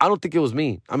 I don't think it was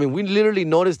me. I mean, we literally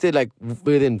noticed it like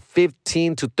within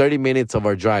 15 to 30 minutes of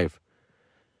our drive.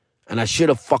 And I should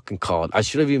have fucking called. I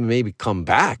should have even maybe come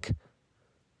back.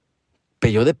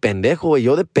 But yo de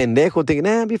pendejo, thinking,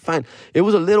 I'll be fine. It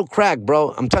was a little crack,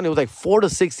 bro. I'm telling you, it was like 4 to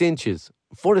 6 inches.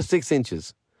 4 to 6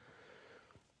 inches.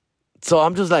 So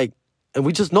I'm just like, and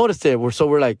we just noticed it. So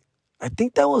we're like, I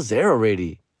think that was there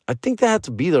already. I think that had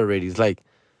to be there already. It's like,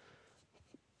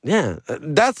 yeah,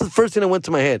 that's the first thing that went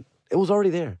to my head. It was already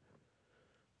there.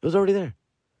 It was already there.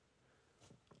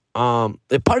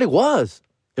 It probably was.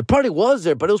 It probably was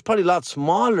there, but it was probably a lot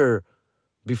smaller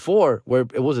before where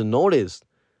it wasn't noticed.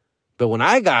 But when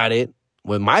I got it,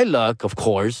 with my luck, of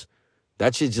course,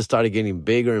 that shit just started getting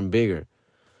bigger and bigger.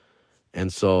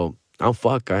 And so, I'm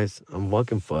fucked, guys. I'm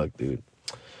fucking fucked, dude.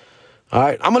 All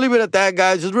right, I'm going to leave it at that,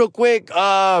 guys. Just real quick.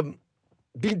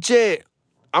 Pinche,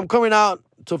 I'm coming out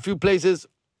to a few places.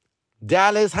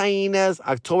 Dallas Hyenas,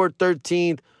 October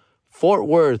 13th. Fort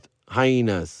Worth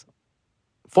Hyenas.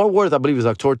 Fort Worth, I believe, is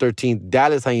October 13th.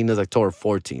 Dallas Hyenas, October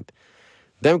 14th.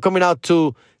 Then coming out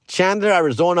to Chandler,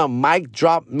 Arizona, Mic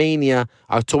Drop Mania,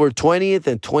 October 20th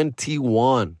and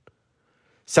 21.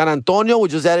 San Antonio, we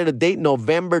just added a date,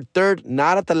 November 3rd,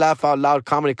 not at the Laugh Out Loud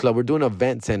Comedy Club. We're doing an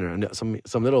event center, and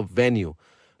some little venue,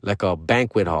 like a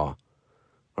banquet hall.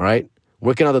 All right?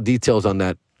 Working out the details on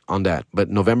that. But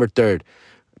November 3rd.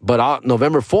 But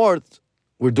November 4th,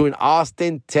 we're doing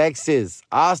Austin, Texas.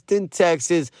 Austin,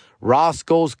 Texas,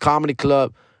 Roscoe's Comedy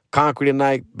Club, Concrete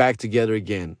Night, back together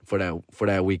again for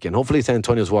that weekend. Hopefully San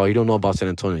Antonio as well. You don't know about San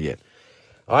Antonio yet.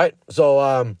 All right?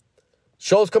 So,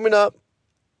 shows coming up.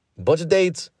 Bunch of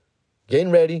dates,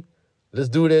 getting ready. Let's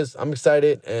do this. I'm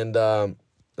excited, and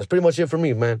that's pretty much it for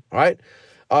me, man. All right?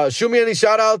 Shoot me any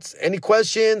shout-outs, any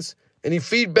questions, any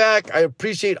feedback. I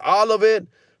appreciate all of it.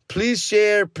 Please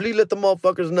share. Please let the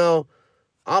motherfuckers know.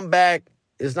 I'm back.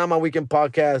 It's Not My Weekend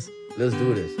podcast. Let's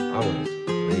do this. Vámonos.